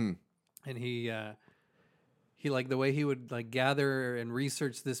Mexico, and he like the way he would like gather and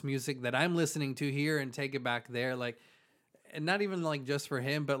research this music that I'm listening to here and take it back there, like. And not even like just for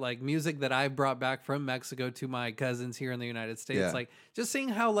him, but like music that I brought back from Mexico to my cousins here in the United States. Like just seeing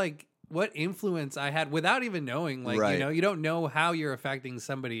how like what influence I had without even knowing, like, you don't know how you're affecting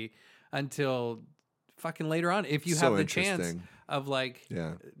somebody until fucking later on. If you have the chance of like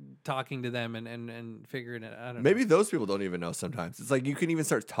talking to them and figuring it out. I don't know. Maybe those people don't even know sometimes. It's like you can even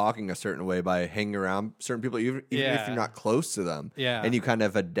start talking a certain way by hanging around certain people, even if you're not close to them. Yeah. And you kind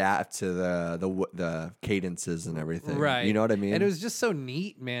of adapt to the cadences and everything. Right. You know what I mean? And it was just so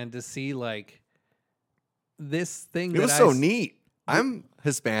neat, man, to see like this thing. It was so neat. I'm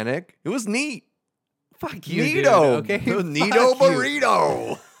Hispanic. It was neat. Fuck you, Neato. Dude, okay? Neato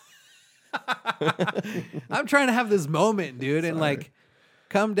burrito. I'm trying to have this moment, dude, and like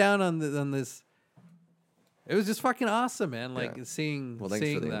come down on this. It was just fucking awesome, man. Like seeing. Well, thanks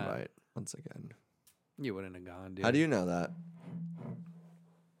seeing for the that. invite once again. You wouldn't have gone, dude. How do you know that?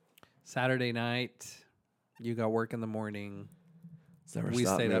 Saturday night, you got work in the morning. We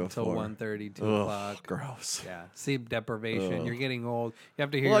stayed up till 1:30, 2 o'clock. Gross. Yeah, sleep deprivation. You're getting old. You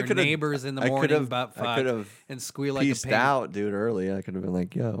have to hear your neighbors in the morning butt fuck and squeal like a pig. Out, dude, early. I could have been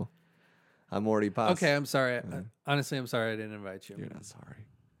like, yo. I'm already past. Okay, I'm sorry. Honestly, I'm sorry I didn't invite you. You're not sorry.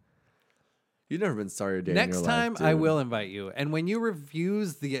 You've never been sorry a day Next in your time, life, I will invite you. And when you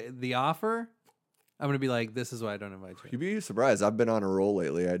refuse the offer, I'm going to be like, this is why I don't invite you. You'd be surprised. I've been on a roll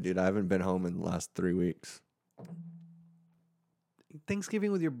lately. I haven't been home in the last 3 weeks.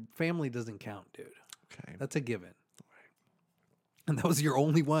 Thanksgiving with your family doesn't count, dude. Okay. That's a given. And that was your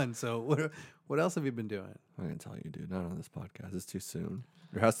only one. So what else have you been doing? I'm going to tell you, dude. Not on this podcast. It's too soon.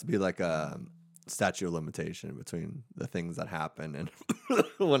 There has to be like a statute of limitation between the things that happen and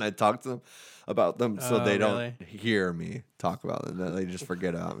when I talk to them about them, so they don't hear me talk about them. They just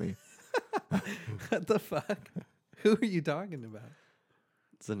forget about me. What the fuck? Who are you talking about?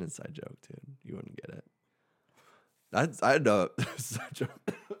 It's an inside joke, dude. You wouldn't get it. I know.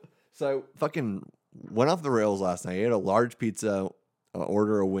 So I fucking went off the rails last night. I ate a large pizza,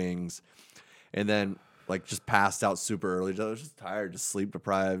 order of wings, and then like just passed out super early. I was just tired, just sleep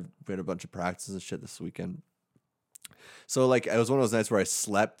deprived. We had a bunch of practices and shit this weekend. So like it was one of those nights where I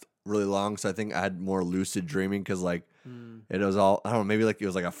slept really long. So I think I had more lucid dreaming because like it was all, I don't know, maybe like it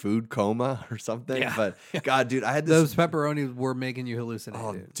was like a food coma or something. Yeah. But God, dude, I had this. Those pepperonis were making you hallucinate.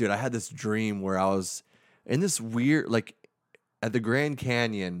 Oh, Dude. dude, I had this dream where I was in this weird, like at the Grand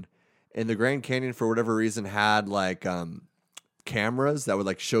Canyon, and the Grand Canyon for whatever reason had like cameras that would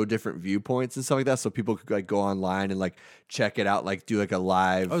like show different viewpoints and stuff like that, so people could like go online and like check it out, like do like a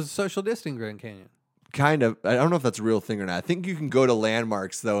live. Oh, it was social distancing Grand Canyon. Kind of. I don't know if that's a real thing or not. I think you can go to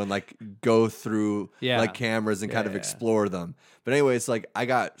landmarks though and like go through like cameras and kind of explore them. But anyways, like I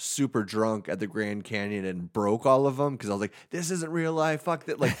got super drunk at the Grand Canyon and broke all of them because I was like, this isn't real life. Fuck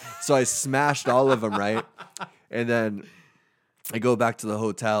that. Like, so I smashed all of them, right? And then I go back to the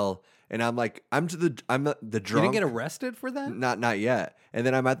hotel and I'm like, I'm the drunk. You didn't get arrested for that? Not yet. And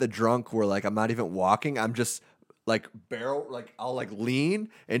then I'm at the drunk where like I'm not even walking. I'm just like barrel, like I'll like lean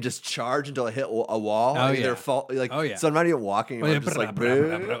and just charge until I hit a wall. Oh, Either fall, like, oh, yeah. So I'm not even walking. I'm just like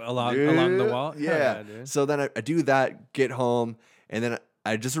along the wall. Yeah. Dude. So then I do that, get home, and then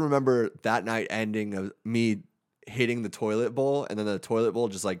I just remember that night ending of me hitting the toilet bowl, and then the toilet bowl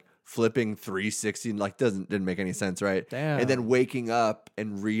just like flipping 360, like didn't make any sense, right? Damn. And then waking up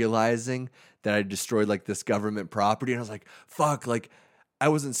and realizing that I destroyed like this government property, and I was like, fuck, like. I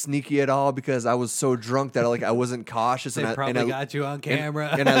wasn't sneaky at all because I was so drunk that I wasn't cautious. They probably got you on camera.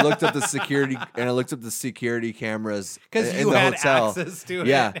 And I looked up the security cameras because in you the had hotel. access to it.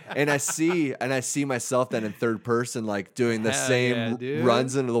 Yeah, and I see myself then in third person, like doing the same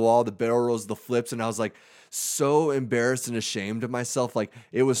runs into the wall, the barrel rolls, the flips, and I was like so embarrassed and ashamed of myself. Like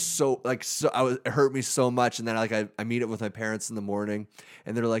it was it hurt me so much. And then I meet up with my parents in the morning,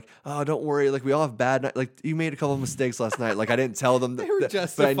 and they're like, "Oh, don't worry. Like we all have bad night. Like you made a couple of mistakes last night. Like I didn't tell them they were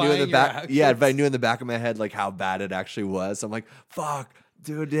but I knew in the back. actions. Yeah, but I knew in the back of my head like how bad it actually was. So I'm like, fuck,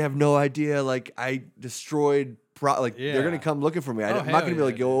 dude, they have no idea. Like I destroyed. They're gonna come looking for me. I'm not gonna be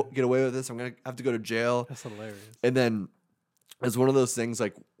able to get away with this. I'm gonna have to go to jail. That's hilarious. And then it's one of those things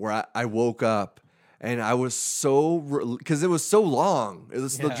like where I woke up. And I was so, because it was so long.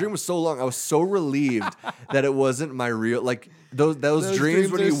 The dream was so long. I was so relieved that it wasn't my real, like those dreams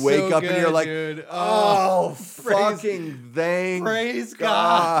when you wake up and you're like, dude. Oh, fucking thank praise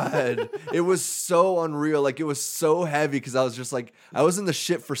God. It was so unreal. Like it was so heavy because I was just like, I was in the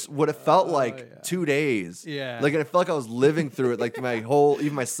shit for what it felt like 2 days. Yeah. Like, and it felt like I was living through it. Like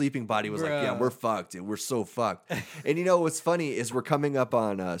even my sleeping body was like, yeah, we're fucked, dude. We're so fucked. And you know what's funny is we're coming up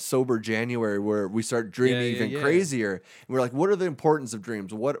on Sober January where we start dreaming even crazier. And we're like, what are the importance of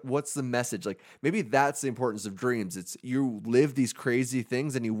dreams? What's the message? Like maybe that's the importance of dreams. It's you live these crazy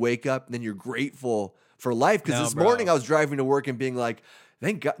things and you wake up and then you're grateful for life. Because this morning I was driving to work and being like,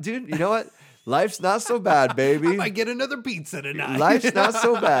 thank God, dude, you know what? Life's not so bad, baby. I might get another pizza tonight. Life's not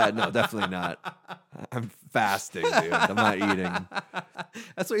so bad. No, definitely not. I'm fasting, dude. I'm not eating.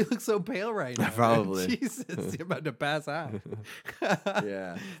 That's why you look so pale right now. Probably. Man. Jesus, you're about to pass out.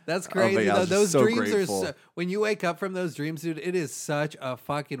 Yeah. That's crazy. Though. Those so dreams grateful. are when you wake up from those dreams, dude, it is such a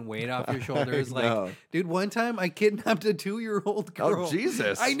fucking weight off your shoulders. Like, dude, one time I kidnapped a 2-year-old girl. Oh,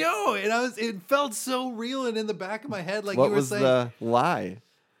 Jesus. I know. And it felt so real and in the back of my head, like what you were was saying. the lie?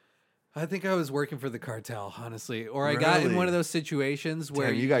 I think I was working for the cartel, honestly. Or I got in one of those situations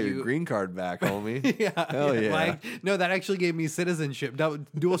where you got your green card back, homie. Hell yeah. Like, no, that actually gave me citizenship,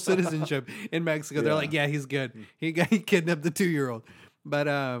 dual citizenship in Mexico. They're like, yeah, he's good. He kidnapped the 2-year-old.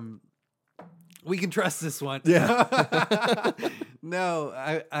 But we can trust this one. Yeah. No,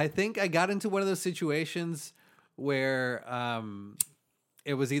 I think I got into one of those situations where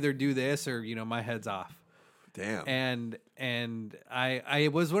it was either do this or, my head's off. Damn. And I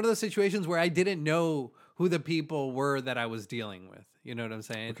was one of those situations where I didn't know who the people were that I was dealing with. You know what I'm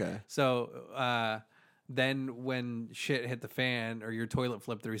saying? Okay. So then when shit hit the fan or your toilet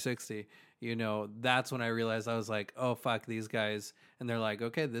flipped 360, that's when I realized I was like, oh, fuck these guys. And they're like,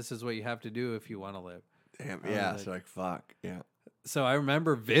 okay, this is what you have to do if you want to live. Damn. Yeah. So fuck. Yeah. So I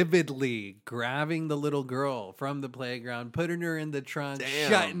remember vividly grabbing the little girl from the playground, putting her in the trunk,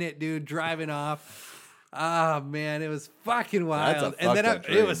 shutting it, dude, driving off. Ah, man, it was fucking wild. And then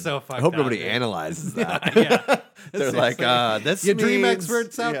it was so fucked up. I hope nobody analyzes that. Yeah. They're like, this your dream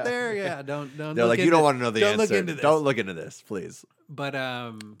experts out there. Yeah, don't. They're like, you don't want to know the answer. Don't look into this. Don't look into this, please. But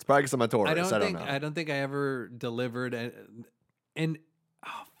it's probably because I'm a tourist. I don't know. I don't think I ever delivered. And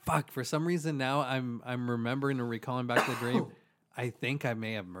oh fuck, for some reason now I'm remembering and recalling back the dream. I think I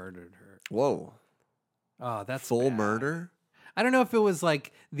may have murdered her. Whoa. Oh, that's full bad. murder. I don't know if it was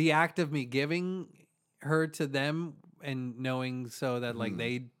like the act of me giving her to them and knowing so that like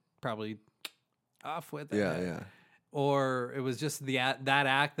they'd probably off with it. Yeah. Or it was just that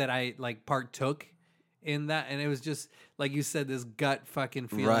act that I like partook in that, and it was just like you said, this gut fucking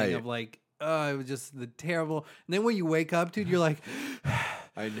feeling of like, oh, it was just the terrible. And then when you wake up, dude, you're like,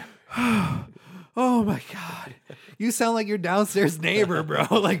 I know. oh my god, you sound like your downstairs neighbor, bro,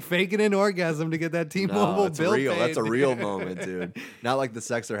 like faking an orgasm to get that T-Mobile it's bill real. paid. That's a real moment, dude. Not like the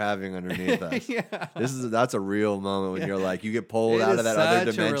sex they're having underneath us. Yeah. That's a real moment when you're like, you get pulled It out is of that other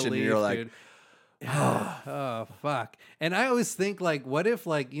such a dimension, and you're relief, like, dude. Oh fuck. And I always think like, what if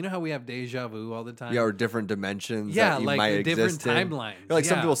like, you know how we have deja vu all the time? yeah, or different dimensions. Yeah, that you like might different exist in. timelines. Like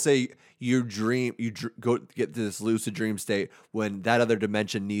some Yeah. people say, you go get to this lucid dream state when that other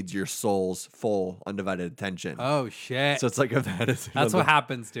dimension needs your soul's full undivided attention. Oh shit. So it's like if that is That's what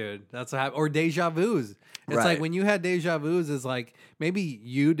happens, dude. That's what happens. Or deja vu's. It's like Right. when you had deja vu's, is like maybe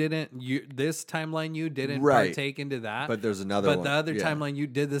this timeline you didn't Right. partake into that, But there's another but one. the other Yeah. timeline you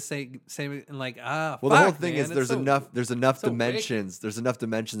did the same and like Well, fuck, the whole thing man, is it's there's so- enough so dimensions. There's enough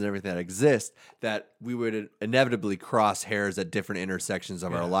dimensions and everything that exist that we would inevitably cross hairs at different intersections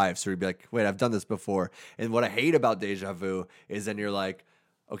of our lives. So we'd be like, wait, I've done this before. And what I hate about deja vu is then you're like,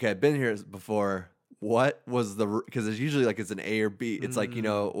 okay, I've been here before. What was because it's usually like it's an A or B. It's like, you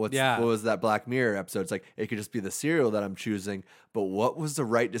know, what was that Black Mirror episode? It's like it could just be the cereal that I'm choosing, but what was the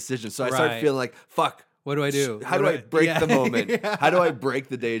right decision? So I started Right. feeling like, fuck. What do I do? How What do I break yeah. the moment? Yeah. How do I break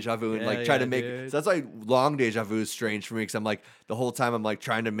the deja vu and like try to make dude. So that's why long deja vu is strange for me because I'm like the whole time I'm like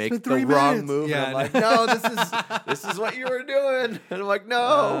trying to make been the 3 wrong minutes. move Yeah, and I'm like, no, this is what you were doing. And I'm like, no.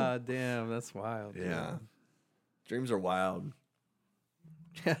 Ah, damn, that's wild. dude. Yeah. Dreams are wild.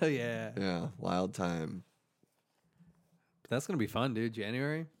 Hell yeah. Yeah. Wild time. That's gonna be fun, dude.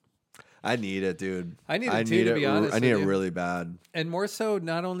 January. I need it, dude. I need it too, to be honest I need with it you. really bad. And more so,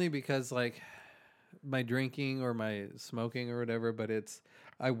 not only because like my drinking or my smoking or whatever, but it's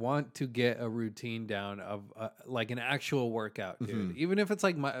I want to get a routine down of like an actual workout, dude. Even if it's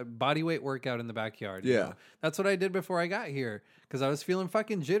like my body weight workout in the backyard. you Yeah. know? That's what I did before I got here because I was feeling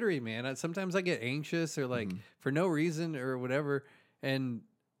fucking jittery, man. Sometimes I get anxious or like for no reason or whatever, and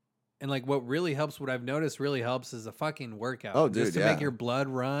like what really helps, what I've noticed really helps is a fucking workout. Oh, just dude, to yeah. make your blood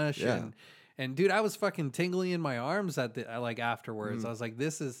rush Yeah. and dude, I was fucking tingly in my arms like afterwards. I was like,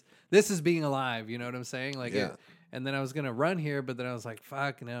 this is being alive. You know what I'm saying? Like, Yeah. and then I was gonna run here, but then I was like,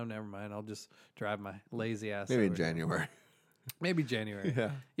 fuck, no, never mind. I'll just drive my lazy ass. Maybe in over here. January. Maybe January.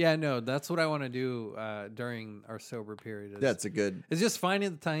 Yeah. Yeah, no, that's what I want to do during our sober period. That's a good. It's just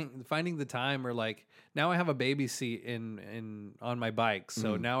finding the time, or like now I have a baby seat on my bike,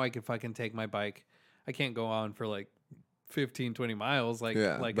 so now I can fucking take my bike. I can't go on for like 15, 20 miles like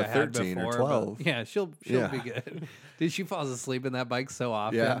but I had 13 or before. 12. But yeah, she'll Yeah. be good. Dude, she falls asleep in that bike so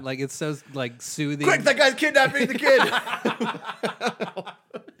often. Yeah. Like it's so like soothing. Quick, that guy's kidnapping the kid.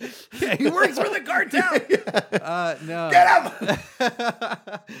 Yeah, he works for the cartel. No. Get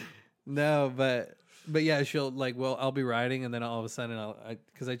him. No, but yeah, she'll like, well, I'll be riding, and then all of a sudden,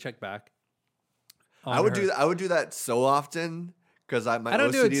 because I check back. I would do that so often because my I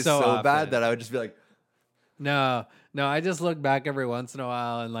don't do it OCD is so so often. bad that I would just be like, No, I just look back every once in a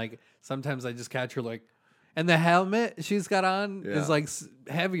while, and like sometimes I just catch her like, and the helmet she's got on Yeah. is like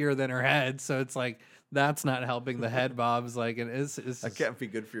heavier than her head, so it's like that's not helping the head bobs. Like, and it's that can't be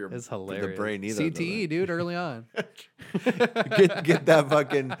good for it's for hilarious. the brain either. CTE, dude, early on. get that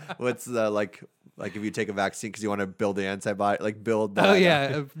fucking what's the like if you take a vaccine because you want to build the antibody, like build that. Oh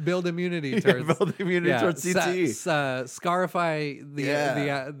yeah, build immunity towards build immunity towards CTE. Scarify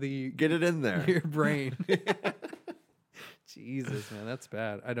the Get it in there. your brain. Jesus, man, that's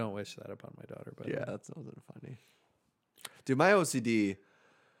bad. I don't wish that upon my daughter. But Yeah, that wasn't funny. Dude, my OCD.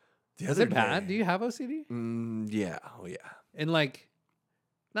 is it bad? Do you have OCD? Yeah. Oh yeah. In like,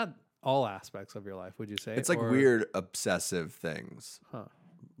 not all aspects of your life, would you say? It's like Or- weird obsessive things. Huh.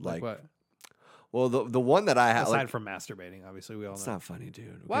 Like, what? well, the one that I have. Aside Like, from masturbating, obviously we all it's know. not funny, dude.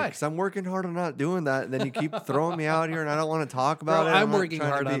 Okay? Why? Because I'm working hard on not doing that, and then you keep throwing me out here, and I don't want to talk about Bro, it. I'm not working trying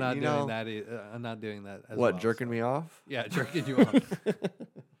to hard on be, not you doing know, that. I'm not doing that. As What, well, jerking so. me off? Yeah, jerking you off.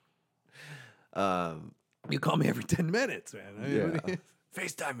 Um, You call me every 10 minutes, man. I mean, yeah.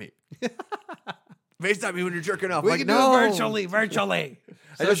 FaceTime me. FaceTime me when you're jerking off. We like, can no. do it virtually.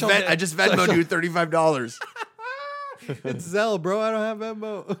 I just Venmoed you $35. It's Zelle, bro. I don't have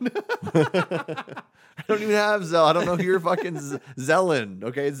Venmo. I don't even have Zelle. I don't know who you're fucking Zellin.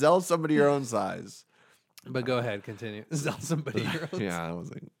 Okay, Zell somebody your own size. But go ahead, continue. Zelle somebody your own. Yeah, I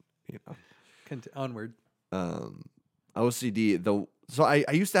was like, you know. Onward. OCD. So I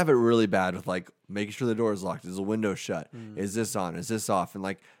used to have it really bad with like making sure the door is locked. Is the window shut? Is this on? Is this off? And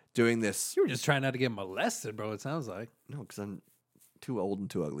like doing this. You were just trying not to get molested, bro. It sounds like. No, because I'm too old and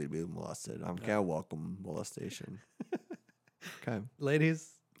too ugly to be molested. I'm kind of welcome molestation. Okay,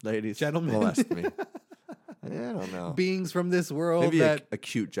 Ladies, gentlemen, molest me. I don't know. Beings from this world, maybe that a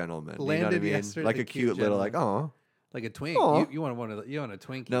cute gentleman. landed you know what I mean? yesterday. Like a cute little, like, oh, like a twink. Aw. You want a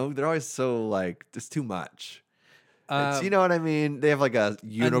Twinkie? no, they're always so like it's too much. Um, You know what I mean? They have like a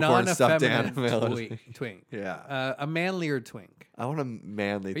unicorn stuffed animal. twink. Yeah. A manlier twink. I want a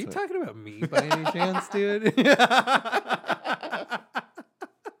manly Are you twink. talking about me by any chance, dude?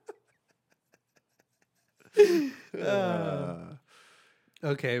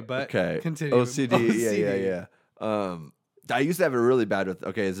 Okay, but continue. OCD. Yeah. I used to have it really bad with,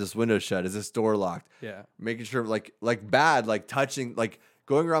 okay, is this window shut? Is this door locked? Yeah. Making sure, like bad, like touching, like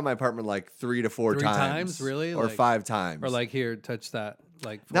going around my apartment like 3 to 4 3 times, really? Or Like- 5 times. Or like, here, touch that.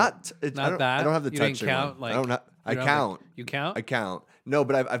 Like not that. I don't have the You didn't touching count. one. Like I don't. I you don't have count. You count? I count. No,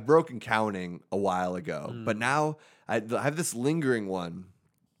 but I've broken counting a while ago. But now I have this lingering one,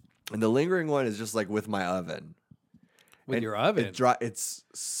 and the lingering one is just like with my oven. With And your oven. It's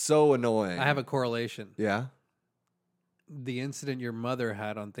so annoying. I have a correlation. Yeah. The incident your mother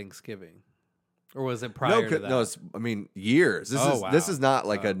had on Thanksgiving, or was it prior to that? No. I mean, years. This Oh, is not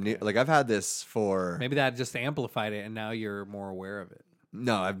like a new. okay. Like I've had this for. Maybe that just amplified it, and now you're more aware of it.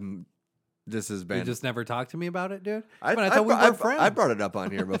 No, This has been. You just never talked to me about it, dude. I thought we were friends. I brought it up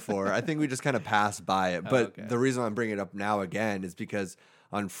on here before. I think we just kind of passed by it. But okay. the reason I'm bringing it up now again is because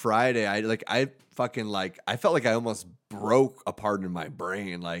on Friday, I felt like I almost broke a part in my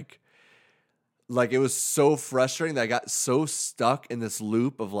brain. Like it was so frustrating that I got so stuck in this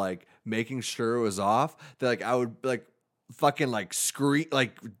loop of like making sure it was off that like I would like fucking like scream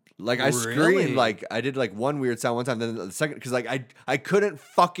like I Really? screamed, like I did like one weird sound one time, then the second because like I couldn't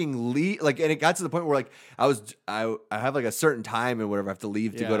fucking leave, like, and it got to the point where like I have like a certain time and whatever I have to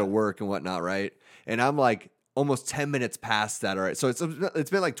leave to go to Yeah. work and whatnot, right? And I'm like almost 10 minutes past that, all right. So it's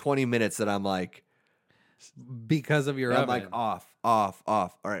been like 20 minutes that I'm like because of your I'm oven. like off. All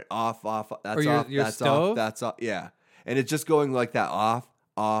right, off. That's Or your- off. your That's stove? off. That's off. Yeah, and it's just going like that. Off.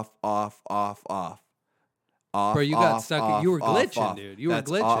 Bro, you got stuck. You were glitching, dude. You were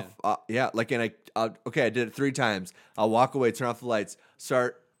That's glitching. Yeah, like, and okay, I did it 3 times. I'll walk away, turn off the lights,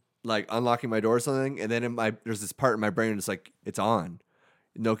 start like unlocking my door or something, and then there's this part in my brain that's like, it's on.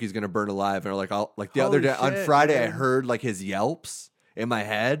 Noki's gonna burn alive, and like the other Holy day on shit, Friday, I man. heard like his yelps in my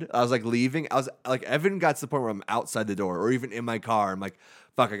head. I was like leaving. I was like, I even got to the point where I'm outside the door, or even in my car. I'm like,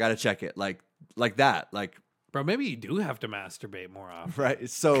 fuck, I gotta check it. Like that, like. Bro, maybe you do have to masturbate more often. Right.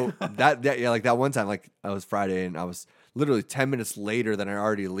 So that yeah, like that one time, like I was Friday and I was literally 10 minutes later than I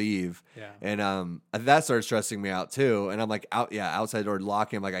already leave. Yeah. And that started stressing me out too. And I'm like outside the door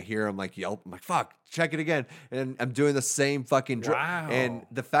locking. I'm like, I hear him like yelp. I'm like, fuck, check it again. And I'm doing the same fucking Wow. And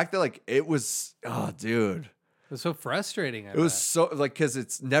the fact that like it was, oh dude. It was so frustrating. It was so like, cause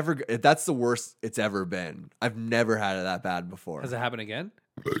it's never, that's the worst it's ever been. I've never had it that bad before. Has it happened again?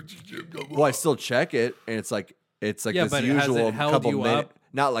 Well, I still check it and it's like Yeah, this but has it usual held couple you minutes. up?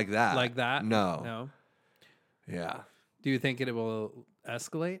 Not like that. Like that? No. No. Yeah. Do you think it will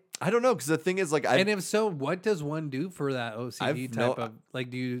escalate? I don't know because the thing is, like, And if so, what does one do for that OCD I've type no- of like?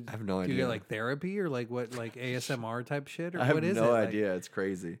 Do you I have no do you idea. get like therapy or like what like ASMR type shit or I have what is no it? Like, idea. It's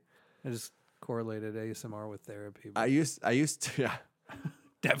crazy. I just correlated ASMR with therapy. I used to. Yeah,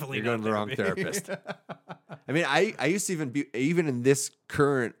 Definitely you're not going to the wrong therapy. therapist. I mean, I used to even in this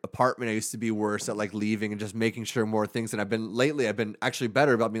current apartment, I used to be worse at like leaving and just making sure more things. And I've been actually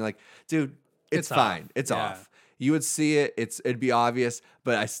better about being like, dude, it's fine, off. it's Yeah. off. You would see it. It'd be obvious,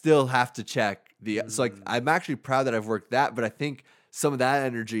 but I still have to check the. So like, I'm actually proud that I've worked that, but I think some of that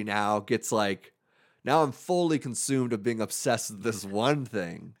energy now gets like. Now I'm fully consumed of being obsessed with this one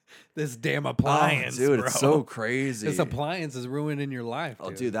thing. This damn appliance, dude, bro. it's so crazy. This appliance is ruining your life. Oh,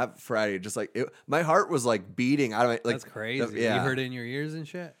 Dude, dude, that Friday, just like my heart was like beating out of my like. that's crazy. Yeah, You heard it in your ears and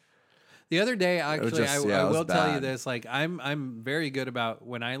shit. The other day, actually, just- I yeah, it was will tell you bad. this. Like, I'm very good about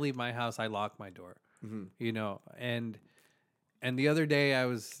when I leave my house, I lock my door. Mhm. You know, and the other day I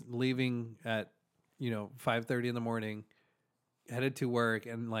was leaving at 5:30 in the morning, headed to work,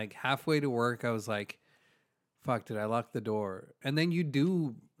 and like halfway to work, I was like, "Fuck, did I lock the door?" And then you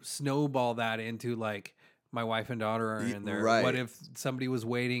do snowball that into like. My wife and daughter are in there. right. What if somebody was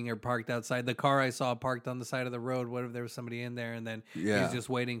waiting or parked outside? The car I saw parked on the side of the road. What if there was somebody in there and then Yeah. he's just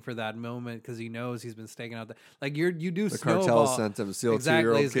waiting for that moment because he knows he's been staking out. Like you do The snowball. cartel sent him to steal a Exactly,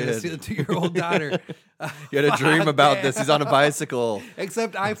 2-year-old he's kid. gonna steal a 2-year-old daughter. You had a dream Fuck, about man. this. He's on a bicycle.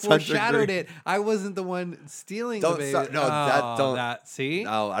 Except I Such a foreshadowed great- it. I wasn't the one stealing Don't the baby. start- no, that- don't- That see,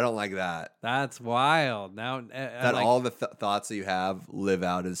 No, I don't like that. that's wild. Now That like, all the thoughts that you have live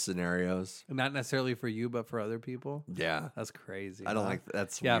out as scenarios. not necessarily for you, but but for other people. Yeah. That's crazy. I don't huh? like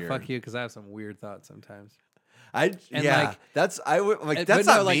that's Yeah, weird. fuck you, because I have some weird thoughts sometimes. And like- that's I would like And- that's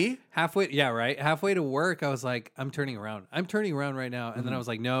but no, not like, me. Halfway to work, I was like, I'm turning around right now. And then I was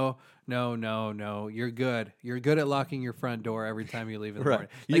like, no, you're good. You're good at locking your front door every time you leave in the Right. morning.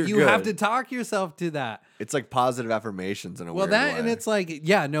 Like, You're you have to good. talk yourself to that. It's like positive affirmations in a Well, weird that way. and it's like,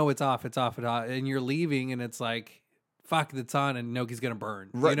 yeah, no, it's off, and you're leaving, and it's like, fuck, it's on, and Noki's gonna burn.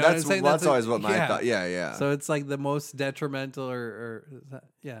 right, You know that's what I'm saying? that's always what my yeah. thought. Yeah. So it's like the most detrimental, or is that,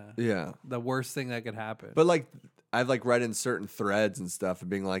 yeah. the worst thing that could happen. But like I've like read in certain threads and stuff and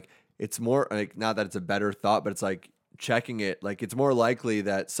being like, it's more like not that it's a better thought, but it's like checking it. Like it's more likely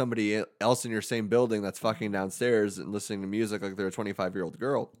that somebody else in your same building that's fucking downstairs and listening to music like they're a 25-year-old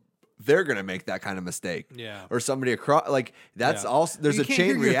girl, they're gonna make that kind of mistake. Yeah. Or somebody across like that's Yeah. also there's You a can't chain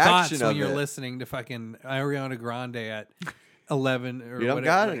hear your reaction thoughts of when you're it. listening to fucking Ariana Grande at 11 or You don't whatever,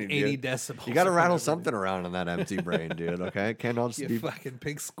 got like any, 80 dude. decibels. You got to or rattle whatever. something around in that empty brain, dude. Okay, it can't all just You be. fucking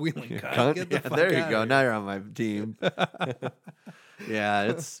pig squealing cunt. Cunt. Get the Yeah, fuck there you outta go. here. Now you're on my team. Yeah,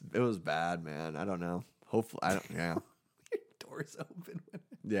 it was bad, man. I don't know. Hopefully, I don't. Yeah, Doors open.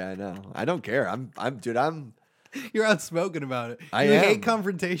 yeah, I know. I don't care. I'm. You're outspoken about it. I you am. hate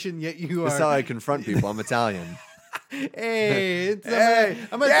confrontation, yet you That's are. how I confront people. I'm Italian. Hey, it's Hey,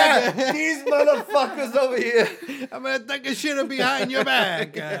 I'm gonna yeah, take a, these motherfuckers over here. I'm gonna take a shit behind your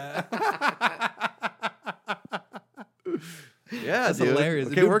back. Yeah, That's dude. hilarious.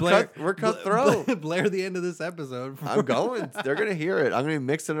 Okay, Dude, we're cutthroat. Blair the end of this episode. I'm going. They're gonna hear it. I'm gonna be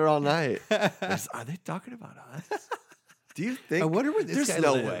mixing it all night. Are they talking about us? Do you think? I wonder where this There's guy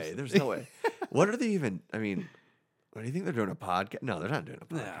no lives. way. There's no way. What are they even? I mean, what do you think they're doing a podcast? No, they're not doing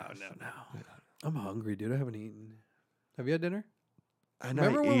a No, podcast. no. I'm hungry, dude. I haven't eaten. Have you had dinner? I know.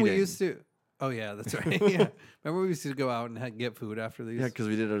 Remember when we used to? Oh yeah, that's right. Yeah, remember we used to go out and get food after these? Yeah, because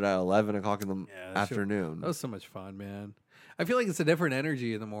we did it at 11 o'clock in the Yeah, that shit- afternoon. That was so much fun, man. I feel like it's a different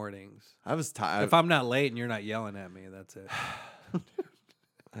energy in the mornings. I was tired. If I'm not late and you're not yelling at me, that's it.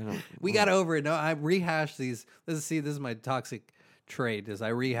 I don't. We got over it. No, I rehashed these. This is my toxic trait. Is I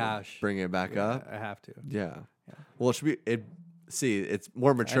rehash. bring it back up. I have to. Yeah. Well, it should be. It's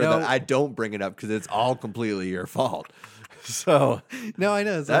more mature know. that I don't bring it up because it's all completely your fault. So No, I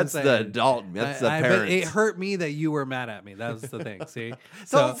know. that's what I'm the saying. adult. That's the But parents. it hurt me that you were mad at me. That was the thing. See,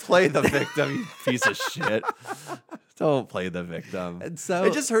 Don't play the victim, you piece of shit. Don't play the victim. And so-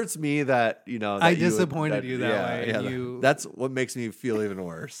 it just hurts me that that I you would- disappointed you that yeah, way, Yeah, and you- that's what makes me feel even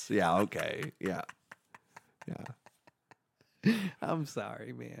worse. Yeah. Okay. Yeah. Yeah. I'm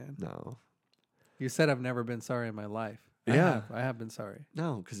sorry, man. No. You said I've never been sorry in my life. Yeah. I have been sorry.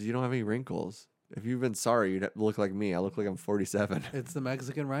 No, because you don't have any wrinkles. If you've been sorry, you'd look like me. I look like I'm 47. It's the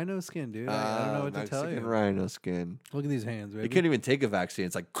Mexican rhino skin, dude. I don't know what to tell Mexican you. rhino skin. Look at these hands, baby. You can't even take a vaccine.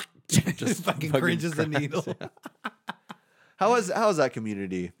 It's like just fucking cringes the cracks. needle. How is that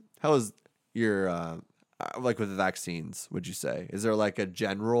community? How is your like with the vaccines? Would you say is there like a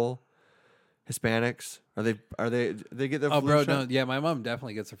general Hispanics? Are they get their Oh, flu bro, shot? no, yeah, my mom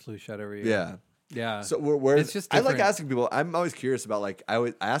definitely gets her flu shot every year. Yeah. Yeah. So where It's just I like different. asking people. I'm always curious about like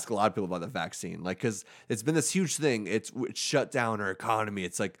I ask a lot of people about the vaccine, like because it's been this huge thing. It's shut down our economy.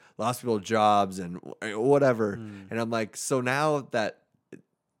 It's like lost people jobs and whatever. And I'm like, so now that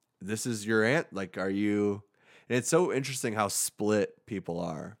this is your aunt, like, are you? And it's so interesting how split people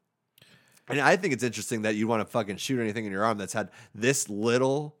are. And I think it's interesting that you want to fucking shoot anything in your arm that's had this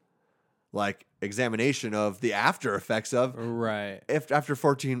little like examination of the after effects of Right. if after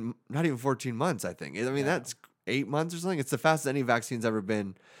 14, not even 14 months, I think. I mean, that's 8 months or something. It's the fastest any vaccine's ever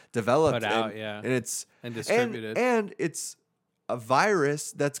been developed. Put out, and, yeah. And it's And distributed. And it's a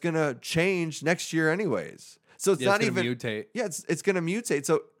virus that's gonna change next year anyways. So it's Yeah, not it's gonna even mutate. Yeah, it's gonna mutate.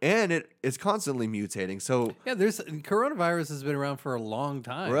 So and it's constantly mutating. So Yeah, coronavirus has been around for a long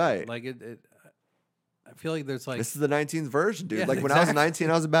time. Right. Like I feel like there's like this is the 19th version, dude. Yeah, Like when I was exactly. 19,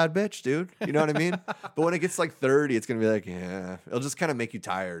 I was a bad bitch, dude. You know what I mean? But when it gets like 30, it's gonna be like, yeah, it'll just kind of make you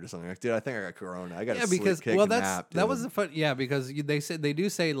tired or something. Like, dude, I think I got corona. I got yeah, because kick well, and that's nap, that was dude. the fun. Yeah, because they do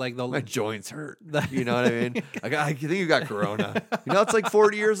say like the My joints hurt. You know what I mean? I think you got corona. You know, it's like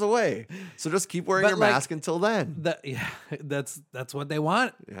 40 years away. So just keep wearing But, your like, mask until then. yeah, that's what they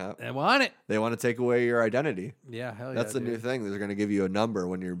want. Yeah. They want it. They want to take away your identity. Yeah, hell That's yeah. the new thing. They're going to give you a number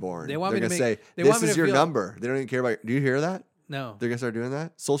when you're born. They want They're me to going to make- say, they this want me is to your feel- number. They don't even care about. Do you hear that? No. They're going to start doing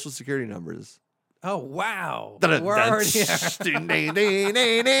that? Social security numbers. Oh wow. We're already here.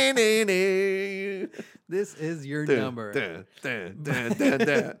 This is your number. That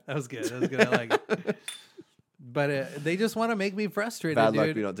was good. That was good. I like it. But they just want to make me frustrated, Bad dude. luck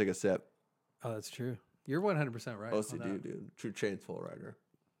if you don't take a sip. Oh, that's true. You're 100% right. on OCD, that. dude. True chain full rider.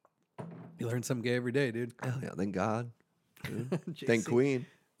 You learn something gay every day, dude. Hell yeah, thank God. Dude. JC. Thank Queen.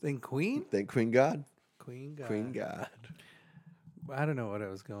 Thank Queen? Thank Queen God. Queen God. Queen God. I don't know what I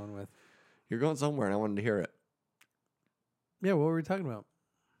was going with. You're going somewhere and I wanted to hear it. Yeah, what were we talking about?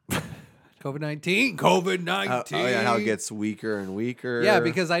 COVID-19. COVID-19. Oh yeah, how it gets weaker and weaker. Yeah,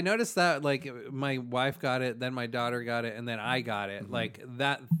 because I noticed that like my wife got it, then my daughter got it, and then I got it. Mm-hmm. Like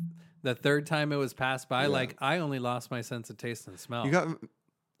that, the third time it was passed by, Yeah. like I only lost my sense of taste and smell. You got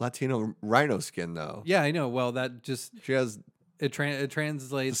Latino rhino skin though. Yeah, I know. Well, that just She has it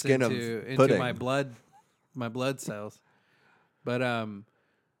translates skin of into pudding. my blood cells. But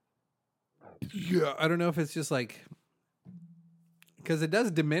yeah, I don't know if it's just like because it does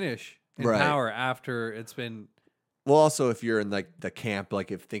diminish in Right. power after it's been. well also if you're in like the camp,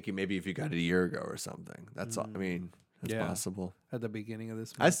 like if thinking maybe if you got it a year ago or something. That's all I mean, it's Yeah. possible. At the beginning of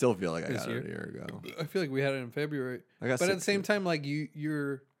this I month. still feel like I This got year? it a year ago. I feel like we had it in February. I got But at the 6 same years. time, like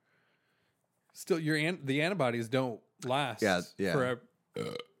you're still the antibodies don't last Yeah.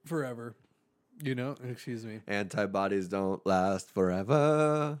 forever. You know, excuse me. Antibodies don't last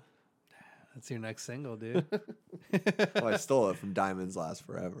forever. That's your next single, dude. Oh, I stole it from Diamonds Last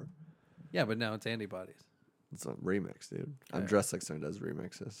Forever. Yeah, but now it's antibodies. It's a remix, dude. I'm Yeah. dressed like someone does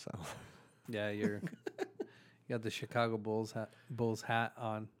remixes, so Yeah, you got the Chicago Bulls hat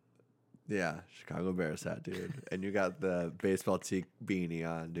on. yeah, Chicago Bears hat, dude. And you got the baseball tee beanie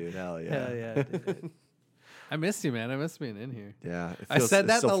on, dude. Hell yeah. Hell yeah, dude. I missed you, man. I missed being in here. Yeah. I said it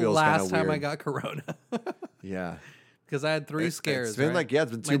that still the feels kinda last time I weird. got corona Yeah. because I had three scares. It's been right? like, yeah,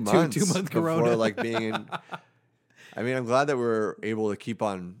 it's been 2 My months. 2 month before, corona. like being in. I mean, I'm glad that we're able to keep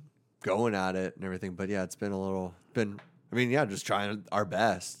on going at it and everything, but yeah, it's been just trying our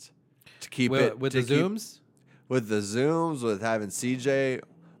best to keep it with to the keep- Zooms. with the Zooms, with having CJ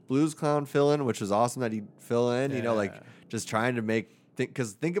Blues Clown fill in, which was awesome that he'd fill in, you know, like Yeah. just trying to make,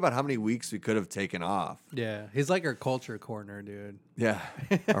 because think about how many weeks we could have taken off. Yeah, he's like our culture corner, dude. Yeah.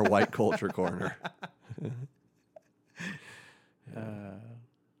 Our white culture corner.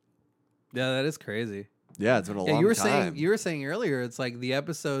 Yeah, that is crazy. Yeah, it's been a Yeah, long time. you were saying earlier, it's like the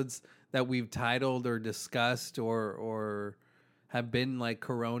episodes that we've titled or discussed or have been like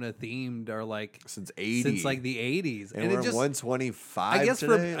Corona themed are like since 80. since like the 80s, and we're it just 125 I guess today?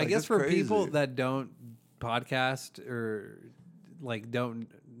 for Like, I guess that's for people crazy. that don't podcast or like don't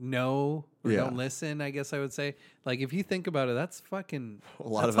know or Yeah. don't listen, I guess I would say, like if you think about it, that's fucking A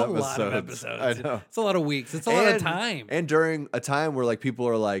lot that's of a lot of episodes. episodes. I know. It's a lot of weeks. It's a lot of time. And during a time where like people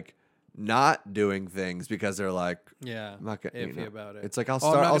are like not doing things because they're like, yeah, I'm not gonna, iffy about it. It's like I'll I'm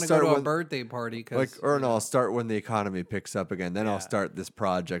start. not I'll gonna start go to a when, birthday party like, because or no, I'll start when the economy picks up again. Then Yeah. I'll start this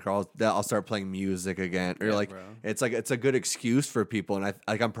project, or I'll start playing music again. Or Yeah, like, bro. it's like it's a good excuse for people, and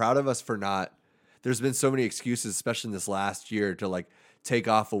I'm proud of us for not. There's been so many excuses, especially in this last year, to like take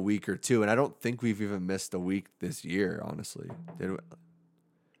off a week or two, and I don't think we've even missed a week this year. Honestly, did we?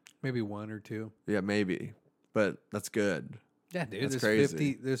 maybe one or two. Yeah, maybe, but that's good. Yeah, dude. That's there's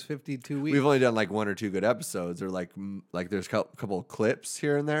crazy. 50. There's 52 weeks. We've only done like one or two good episodes, or like there's a couple of clips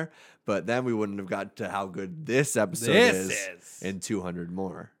here and there, but then we wouldn't have got to how good this episode is in 200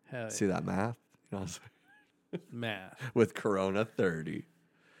 more. Hell See that math? You know, math. with Corona 30.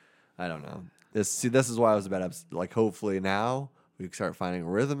 I don't know. This is why I was a bad episode. Like hopefully now we can start finding a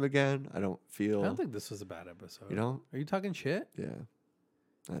rhythm again. I don't feel. I don't think this was a bad episode. You don't? Are you talking shit? Yeah.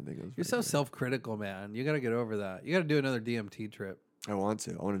 I think it was. You're so pretty good. self-critical, man. You got to get over that. You got to do another DMT trip. I want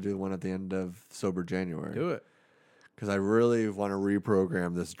to. I want to do one at the end of Sober January. Do it. Because I really want to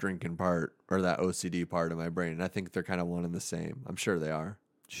reprogram this drinking part or that OCD part of my brain. And I think they're kind of one and the same. I'm sure they are.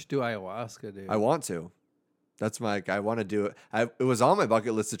 Just do ayahuasca, dude. I want to. That's I want to do it. It was on my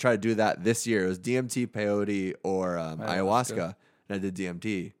bucket list to try to do that this year. It was DMT, peyote, or ayahuasca. And I did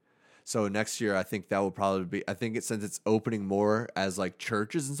DMT. So next year, I think that will probably be, since it's opening more as like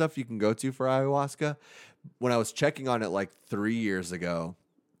churches and stuff you can go to for ayahuasca. When I was checking on it like 3 years ago,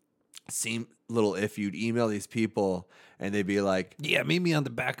 it seemed a little if you'd email these people and they'd be like, yeah, meet me on the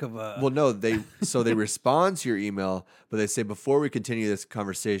back of a. well, no, they respond to your email, but they say, before we continue this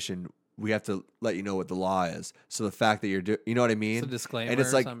conversation, we have to let you know what the law is. So the fact that you're you know what I mean? It's a disclaimer And it's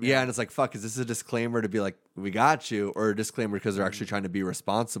or like, something, yeah, yeah. and it's like, fuck, is this a disclaimer to be like, we got you, or a disclaimer because they're actually trying to be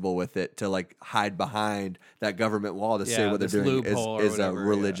responsible with it, to like hide behind that government wall to say Yeah, what they're this doing loophole or is a whatever,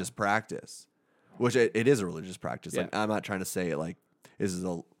 religious practice, which it is a religious practice. Like, Yeah. I'm not trying to say it like this is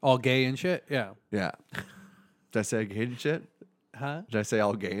all gay and shit. Yeah. yeah. Did I say gay and shit? Huh? Did I say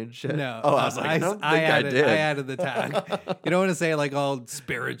all gay and shit? No. Oh, I was like, I don't think I did. I added the tag. You don't want to say like all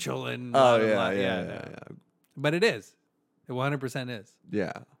spiritual and. Oh blah, blah, yeah, blah. yeah, no. yeah. But it is. It 100% is.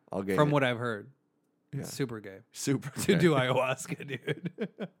 Yeah, all gay. From what I've heard. Yeah. It's super gay Super. to do ayahuasca, dude.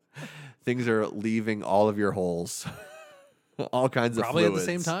 Things are leaving all of your holes. All kinds of Probably at the fluids.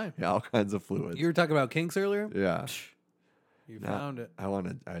 same time. Yeah, all kinds of fluids. You were talking about kinks earlier. Yeah. You No, found it.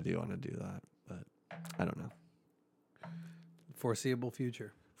 I do want to do that, but I don't know. Foreseeable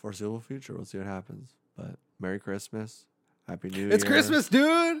future. Foreseeable future. We'll see what happens. But Merry Christmas. Happy New Year. It's Christmas,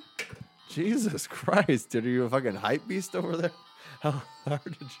 dude. Jesus Christ, dude. Are you a fucking hype beast over there? How hard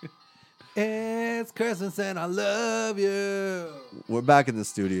did you? It's Christmas and I love you. We're back in the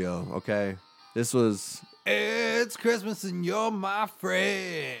studio, okay? This was, It's Christmas and you're my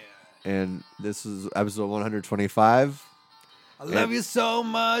friend. and this is episode 125. I love you so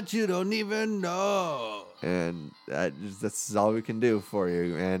much you don't even know. And that's all we can do for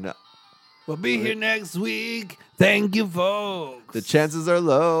you. And We'll be here next week. Thank you, folks. the chances are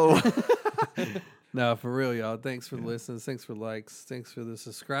low. No, for real, y'all. Thanks for the listens. Thanks for likes. Thanks for the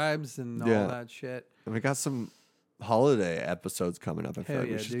subscribes and all Yeah. that shit. And we got some holiday episodes coming up. I feel Hell like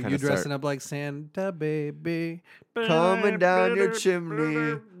yeah, we should dude. kind You of dressing start up like Santa, baby. coming down your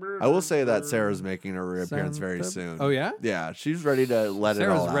chimney. I will say that Sarah's making a reappearance very Santa- soon. Oh, yeah? Yeah, she's ready to let it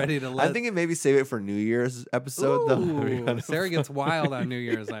all Sarah's out. ready to let- I think it maybe save it for New Year's episode though. Ooh, Sarah gets wild on New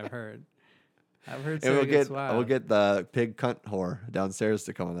Year's, I've heard. And Sarah gets wild. we'll get the pig cunt whore downstairs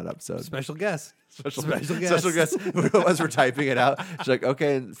to come on that episode. Special guest. Special guest. guest. As we're typing it out, she's like,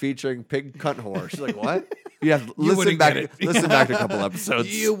 "Okay," featuring pig cunt whore. She's like, "What?" You have to listen wouldn't back. get it. Listen back to a couple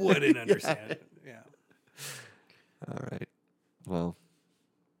episodes. You wouldn't understand it. Yeah. All right. Well,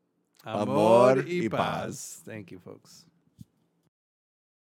 Amor Amor y y paz. paz. Thank you, folks.